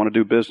Lord, you want to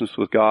do business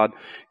with God,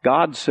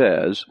 God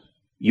says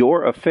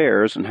your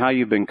affairs and how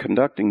you've been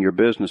conducting your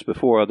business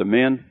before other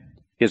men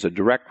is a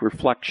direct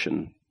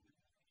reflection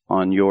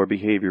on your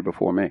behavior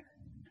before me.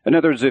 In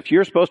other words, if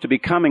you're supposed to be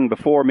coming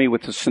before me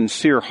with a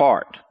sincere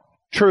heart,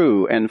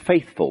 true and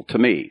faithful to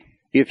me,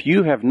 if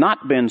you have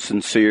not been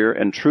sincere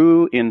and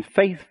true and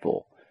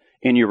faithful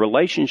in your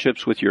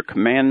relationships with your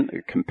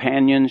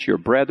companions, your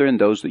brethren,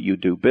 those that you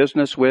do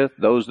business with,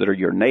 those that are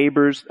your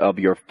neighbors, of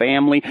your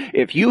family,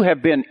 if you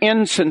have been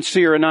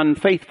insincere and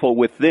unfaithful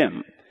with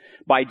them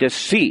by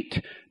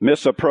deceit,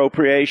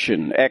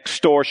 misappropriation,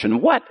 extortion,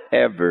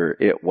 whatever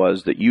it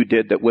was that you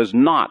did that was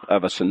not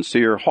of a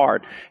sincere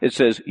heart, it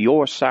says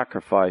your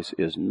sacrifice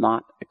is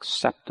not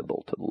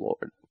acceptable to the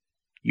Lord.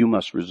 You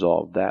must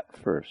resolve that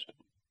first.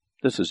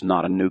 This is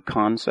not a new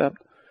concept.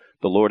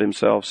 The Lord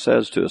himself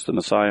says to us, the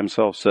Messiah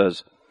himself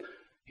says,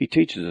 he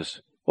teaches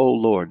us, "O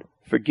Lord,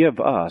 forgive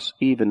us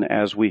even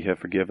as we have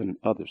forgiven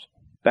others."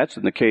 That's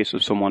in the case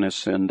if someone has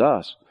sinned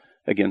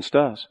against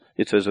us.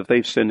 It says if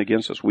they've sinned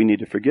against us, we need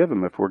to forgive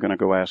them if we're going to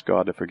go ask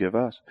God to forgive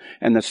us.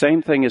 And the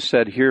same thing is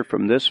said here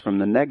from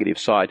the negative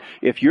side.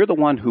 If you're the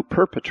one who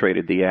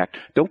perpetrated the act,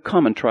 don't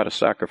come and try to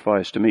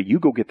sacrifice to me. You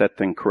go get that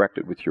thing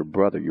corrected with your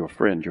brother, your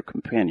friend, your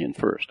companion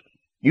first.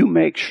 You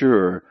make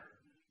sure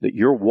that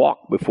your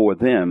walk before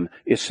them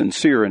is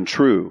sincere and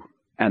true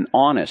and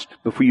honest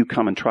before you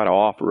come and try to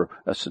offer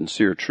a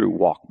sincere, true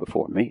walk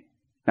before me.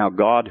 Now,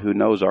 God, who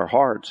knows our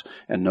hearts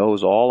and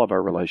knows all of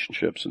our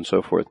relationships and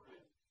so forth,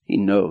 he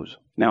knows.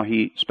 Now,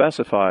 he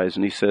specifies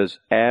and he says,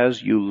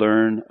 as you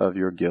learn of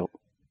your guilt.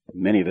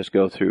 Many of us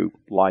go through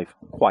life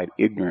quite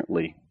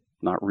ignorantly,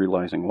 not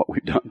realizing what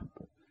we've done.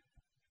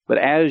 But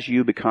as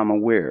you become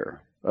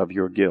aware of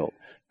your guilt,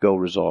 go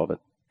resolve it,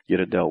 get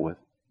it dealt with,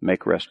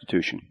 make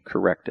restitution,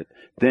 correct it.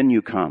 Then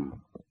you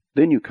come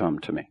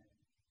to me.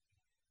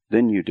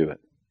 Then you do it.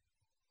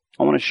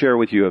 I want to share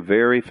with you a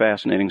very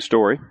fascinating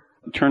story.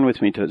 Turn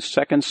with me to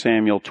 2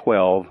 Samuel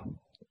 12,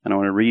 and I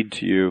want to read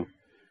to you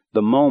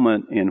the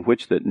moment in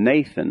which that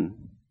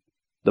Nathan,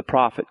 the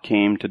prophet,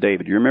 came to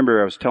David. You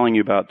remember I was telling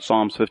you about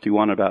Psalms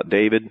 51 about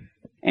David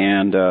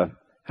and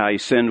how he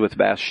sinned with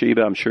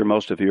Bathsheba. I'm sure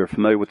most of you are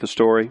familiar with the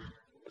story.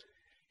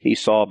 He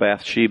saw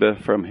Bathsheba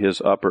from his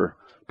upper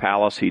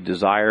palace. He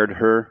desired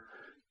her.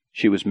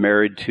 She was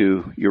married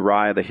to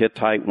Uriah the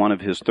Hittite, one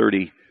of his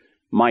 30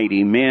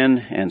 mighty men,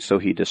 and so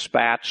he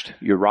dispatched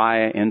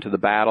Uriah into the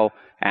battle,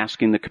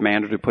 asking the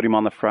commander to put him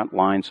on the front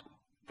lines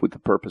with the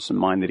purpose in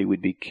mind that he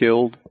would be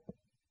killed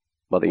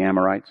by the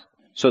Amorites,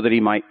 so that he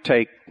might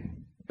take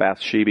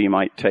Bathsheba, he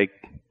might take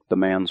the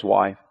man's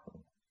wife.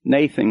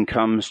 Nathan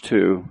comes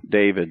to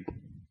David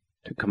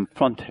to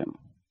confront him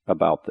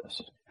about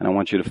this. And I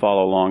want you to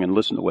follow along and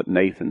listen to what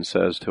Nathan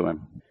says to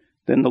him.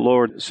 Then the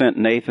Lord sent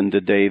Nathan to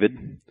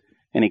David,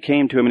 and he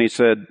came to him and he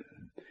said,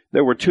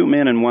 "There were 2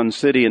 men in one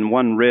city, and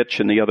one rich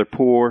and the other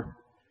poor.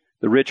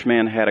 The rich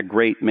man had a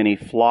great many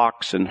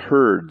flocks and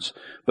herds,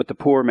 but the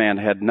poor man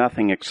had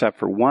nothing except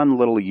for one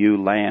little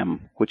ewe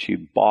lamb, which he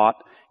bought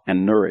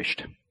and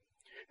nourished.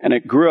 And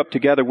it grew up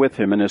together with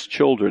him and his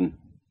children,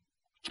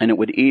 and it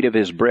would eat of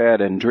his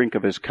bread and drink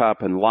of his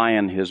cup and lie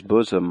in his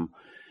bosom,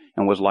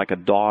 and was like a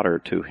daughter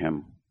to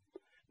him.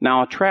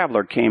 Now a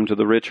traveler came to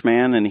the rich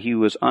man, and he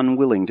was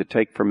unwilling to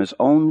take from his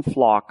own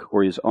flock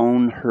or his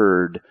own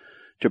herd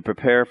to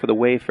prepare for the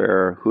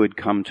wayfarer who had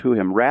come to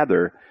him.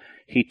 Rather,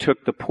 he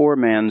took the poor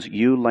man's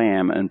ewe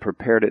lamb and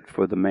prepared it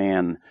for the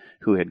man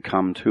who had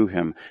come to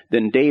him.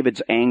 Then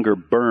David's anger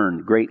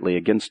burned greatly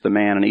against the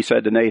man, and he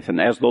said to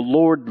Nathan, "As the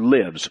Lord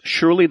lives,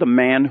 surely the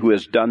man who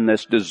has done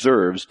this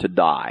deserves to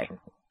die.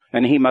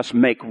 And he must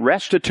make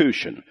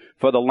restitution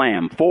for the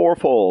lamb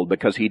fourfold,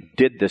 because he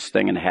did this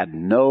thing and had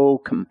no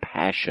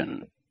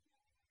compassion."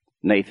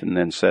 Nathan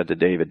then said to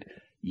David,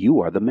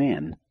 "You are the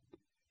man.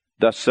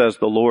 Thus says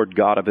the Lord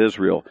God of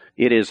Israel,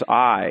 it is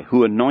I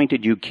who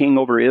anointed you king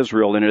over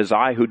Israel, and it is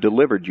I who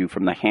delivered you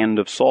from the hand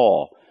of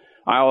Saul.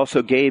 I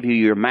also gave you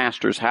your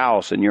master's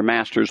house and your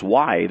master's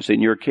wives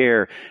in your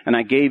care, and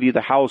I gave you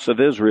the house of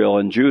Israel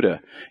and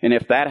Judah. And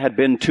if that had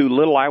been too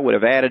little, I would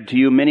have added to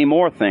you many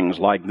more things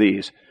like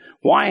these.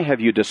 Why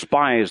have you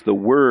despised the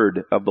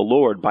word of the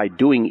Lord by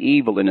doing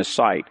evil in his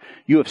sight?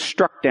 You have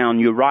struck down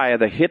Uriah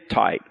the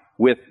Hittite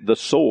with the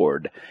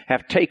sword,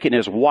 have taken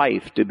his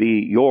wife to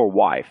be your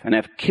wife, and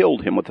have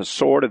killed him with the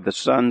sword of the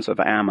sons of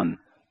Ammon.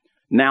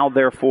 Now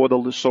therefore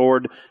the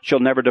sword shall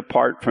never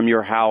depart from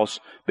your house,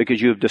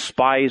 because you have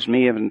despised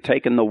me and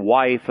taken the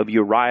wife of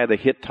Uriah the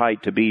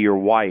Hittite to be your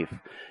wife.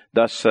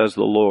 Thus says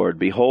the Lord,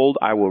 behold,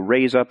 I will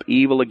raise up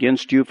evil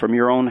against you from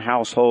your own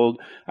household.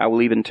 I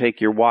will even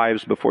take your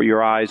wives before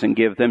your eyes and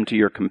give them to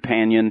your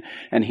companion,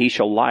 and he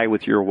shall lie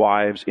with your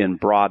wives in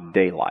broad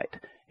daylight.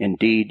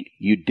 Indeed,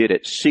 you did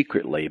it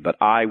secretly, but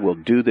I will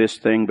do this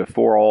thing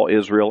before all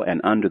Israel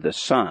and under the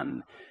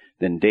sun."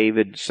 Then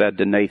David said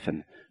to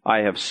Nathan,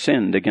 "I have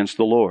sinned against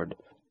the Lord."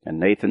 And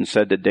Nathan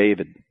said to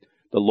David,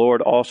 "The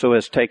Lord also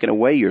has taken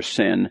away your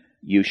sin.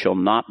 You shall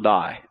not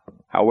die.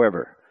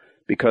 However,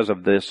 because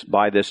of this,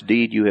 by this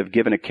deed you have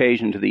given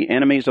occasion to the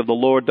enemies of the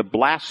Lord to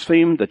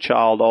blaspheme. The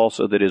child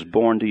also that is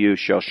born to you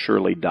shall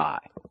surely die."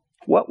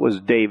 What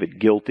was David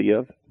guilty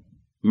of?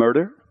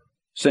 Murder?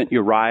 Sent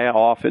Uriah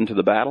off into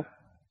the battle?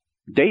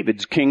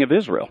 David's king of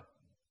Israel.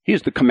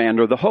 He's the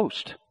commander of the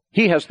host.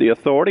 He has the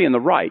authority and the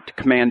right to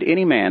command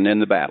any man in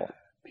the battle.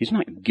 He's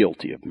not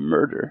guilty of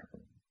murder.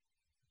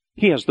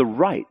 He has the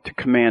right to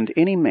command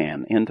any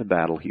man into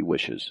battle he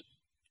wishes,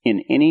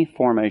 in any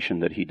formation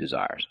that he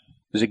desires.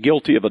 Is he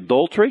guilty of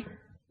adultery?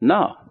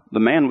 No. The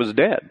man was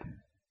dead.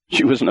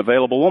 She was an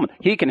available woman.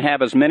 He can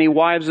have as many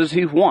wives as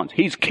he wants.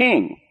 He's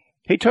king.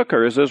 He took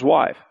her as his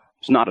wife.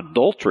 It's not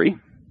adultery.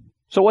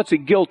 So what's he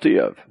guilty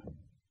of?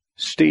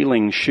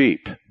 Stealing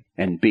sheep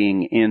and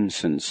being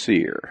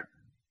insincere.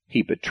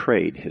 He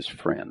betrayed his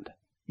friend.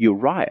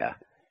 Uriah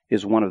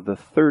is one of the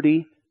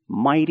 30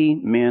 mighty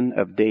men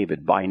of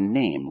David by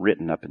name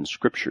written up in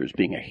Scripture as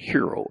being a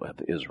hero of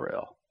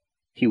Israel.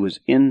 He was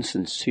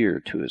insincere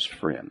to his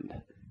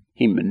friend.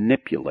 He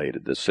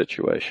manipulated the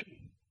situation.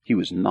 He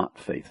was not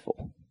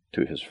faithful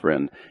to his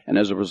friend. And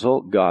as a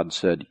result, God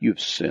said,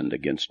 you've sinned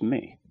against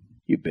me.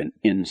 You've been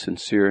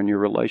insincere in your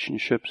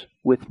relationships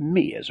with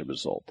me as a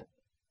result.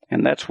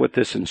 And that's what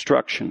this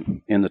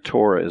instruction in the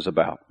Torah is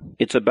about.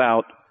 It's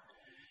about,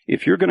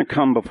 if you're going to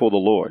come before the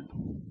Lord,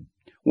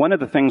 one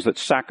of the things that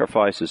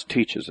sacrifices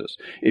teaches us,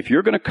 if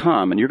you're going to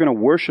come and you're going to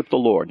worship the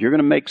Lord, you're going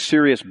to make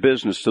serious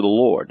business to the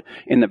Lord,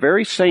 in the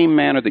very same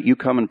manner that you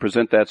come and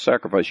present that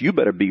sacrifice, you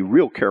better be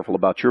real careful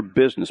about your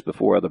business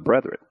before other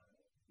brethren.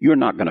 You're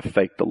not going to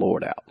fake the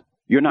Lord out.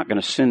 You're not going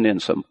to send in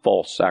some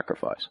false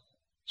sacrifice,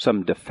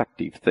 some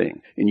defective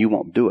thing, and you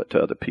won't do it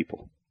to other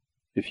people.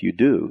 If you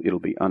do, it'll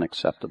be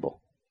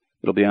unacceptable.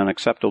 It'll be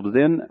unacceptable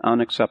then,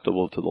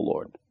 unacceptable to the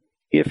Lord.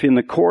 If in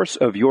the course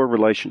of your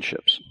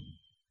relationships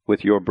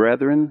with your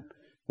brethren,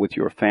 with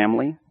your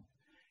family,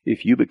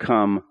 if you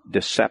become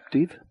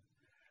deceptive,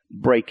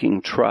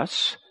 breaking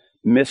trusts,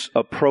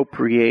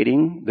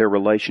 misappropriating their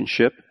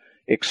relationship,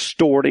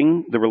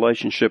 extorting the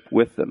relationship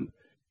with them,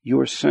 you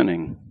are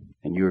sinning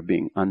and you are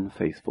being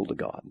unfaithful to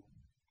God.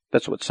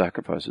 That's what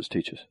sacrifices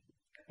teach us.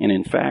 And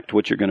in fact,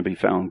 what you're going to be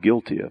found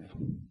guilty of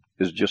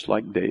is just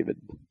like David.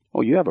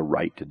 Oh, you have a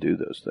right to do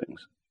those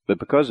things. But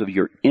because of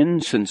your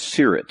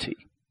insincerity,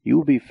 you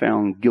will be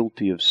found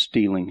guilty of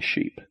stealing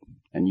sheep.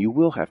 And you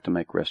will have to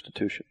make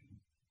restitution.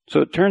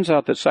 So it turns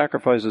out that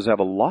sacrifices have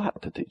a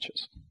lot to teach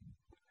us.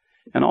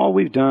 And all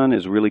we've done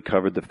is really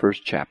covered the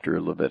first chapter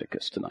of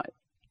Leviticus tonight.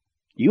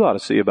 You ought to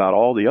see about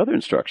all the other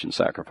instructions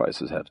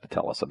sacrifices have to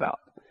tell us about.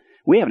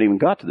 We haven't even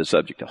got to the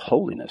subject of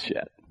holiness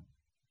yet.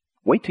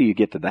 Wait till you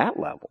get to that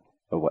level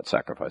of what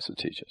sacrifices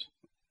teach us.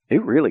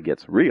 It really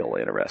gets real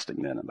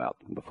interesting then about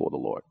before the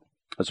Lord.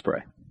 Let's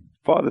pray.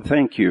 Father,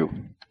 thank you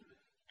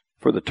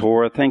for the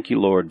Torah. Thank you,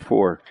 Lord,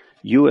 for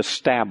you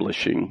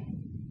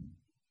establishing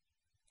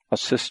a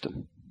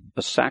system,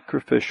 a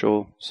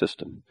sacrificial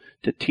system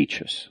to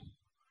teach us,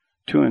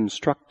 to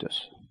instruct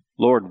us.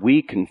 Lord,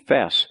 we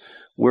confess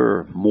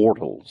we're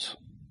mortals.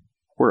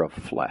 We're of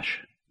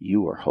flesh.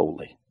 You are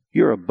holy.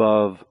 You're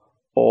above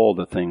all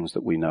the things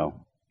that we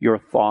know. Your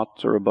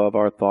thoughts are above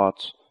our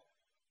thoughts.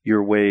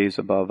 Your ways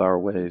above our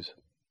ways.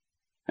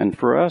 And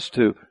for us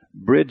to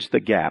bridge the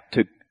gap,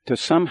 to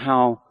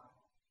somehow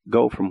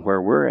go from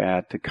where we're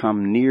at to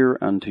come near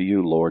unto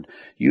you, Lord,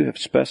 you have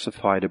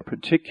specified a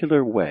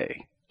particular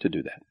way to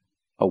do that.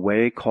 A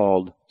way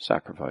called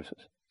sacrifices.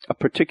 A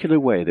particular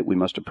way that we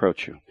must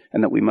approach you.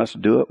 And that we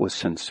must do it with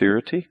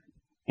sincerity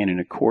and in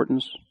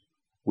accordance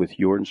with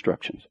your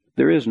instructions.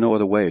 There is no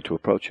other way to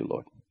approach you,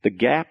 Lord. The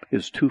gap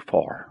is too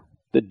far.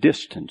 The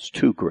distance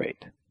too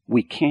great.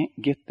 We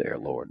can't get there,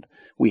 Lord.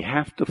 We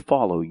have to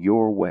follow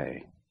your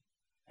way.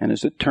 And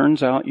as it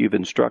turns out, you've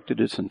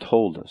instructed us and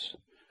told us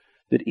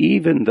that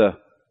even the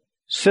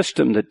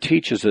system that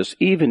teaches us,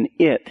 even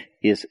it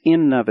is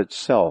in and of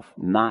itself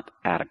not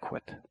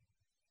adequate.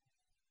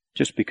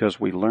 Just because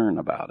we learn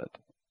about it.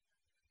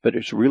 But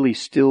it's really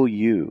still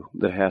you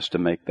that has to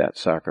make that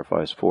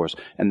sacrifice for us.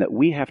 And that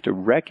we have to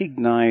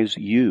recognize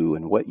you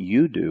and what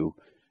you do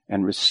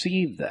and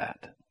receive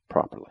that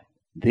properly.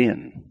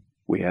 Then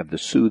we have the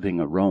soothing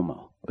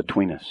aroma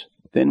between us.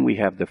 Then we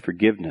have the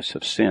forgiveness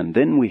of sin.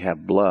 Then we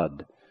have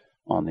blood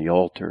on the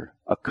altar,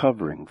 a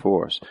covering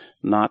for us.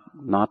 Not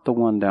the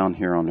one down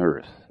here on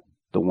earth,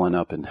 the one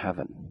up in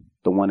heaven,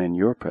 the one in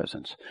your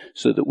presence,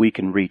 so that we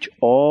can reach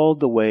all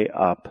the way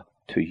up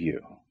to you.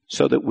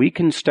 So that we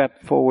can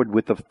step forward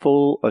with the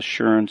full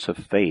assurance of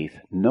faith,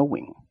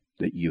 knowing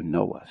that you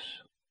know us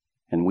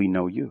and we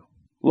know you.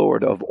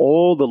 Lord, of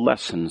all the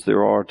lessons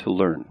there are to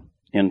learn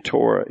in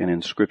Torah and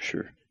in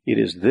Scripture, it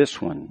is this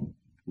one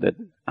that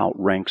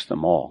outranks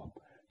them all.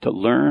 To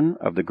learn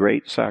of the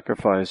great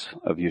sacrifice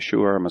of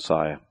Yeshua our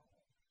Messiah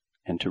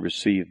and to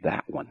receive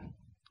that one.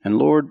 And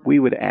Lord, we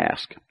would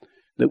ask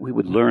that we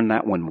would learn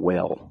that one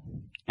well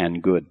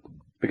and good,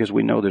 because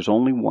we know there's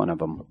only one of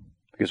them.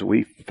 Because if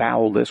we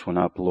foul this one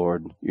up,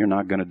 Lord, you're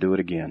not going to do it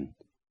again.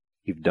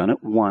 You've done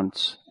it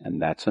once, and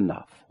that's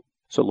enough.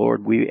 So,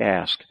 Lord, we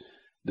ask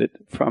that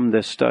from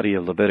this study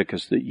of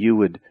Leviticus that you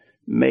would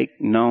make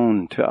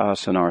known to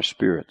us in our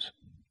spirits,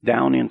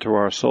 down into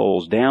our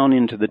souls, down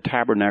into the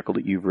tabernacle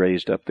that you've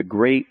raised up, the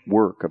great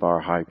work of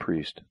our high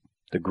priest,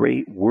 the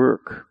great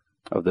work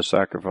of the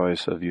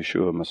sacrifice of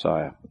Yeshua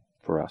Messiah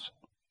for us.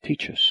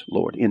 Teach us,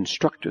 Lord,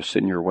 instruct us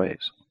in your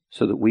ways,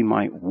 so that we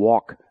might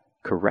walk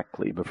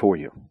correctly before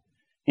you,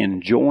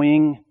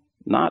 enjoying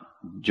not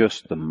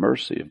just the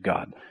mercy of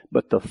God,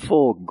 but the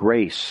full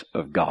grace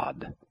of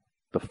God,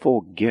 the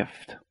full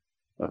gift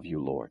of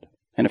you, Lord.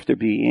 And if there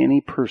be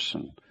any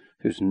person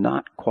who's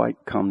not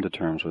quite come to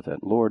terms with it,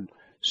 Lord,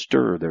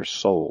 stir their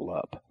soul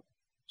up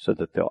so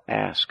that they'll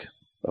ask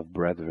of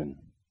brethren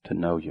to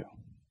know you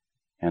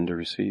and to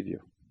receive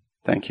you.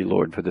 Thank you,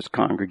 Lord, for this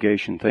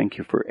congregation. Thank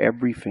you for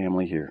every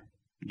family here.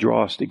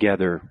 Draw us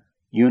together,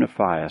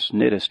 unify us,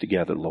 knit us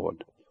together,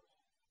 Lord,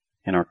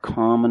 in our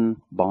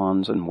common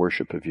bonds and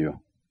worship of you.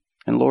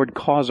 And Lord,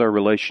 cause our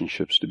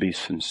relationships to be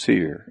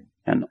sincere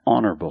and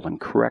honorable and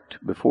correct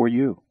before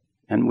you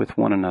and with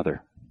one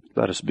another.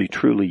 Let us be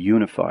truly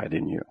unified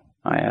in you.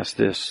 I ask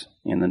this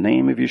in the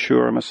name of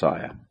Yeshua our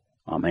Messiah.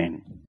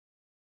 Amen.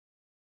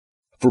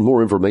 For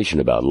more information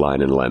about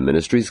Lion and Lamb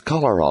Ministries,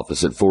 call our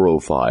office at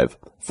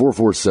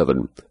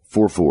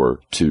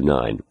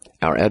 405-447-4429.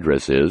 Our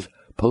address is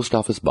Post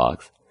Office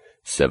Box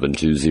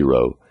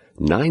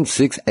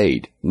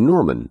 720-968,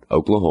 Norman,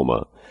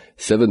 Oklahoma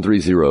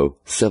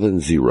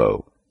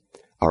 73070.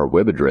 Our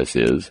web address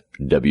is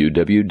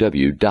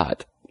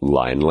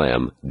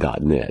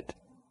www.lionlamb.net.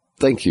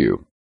 Thank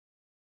you.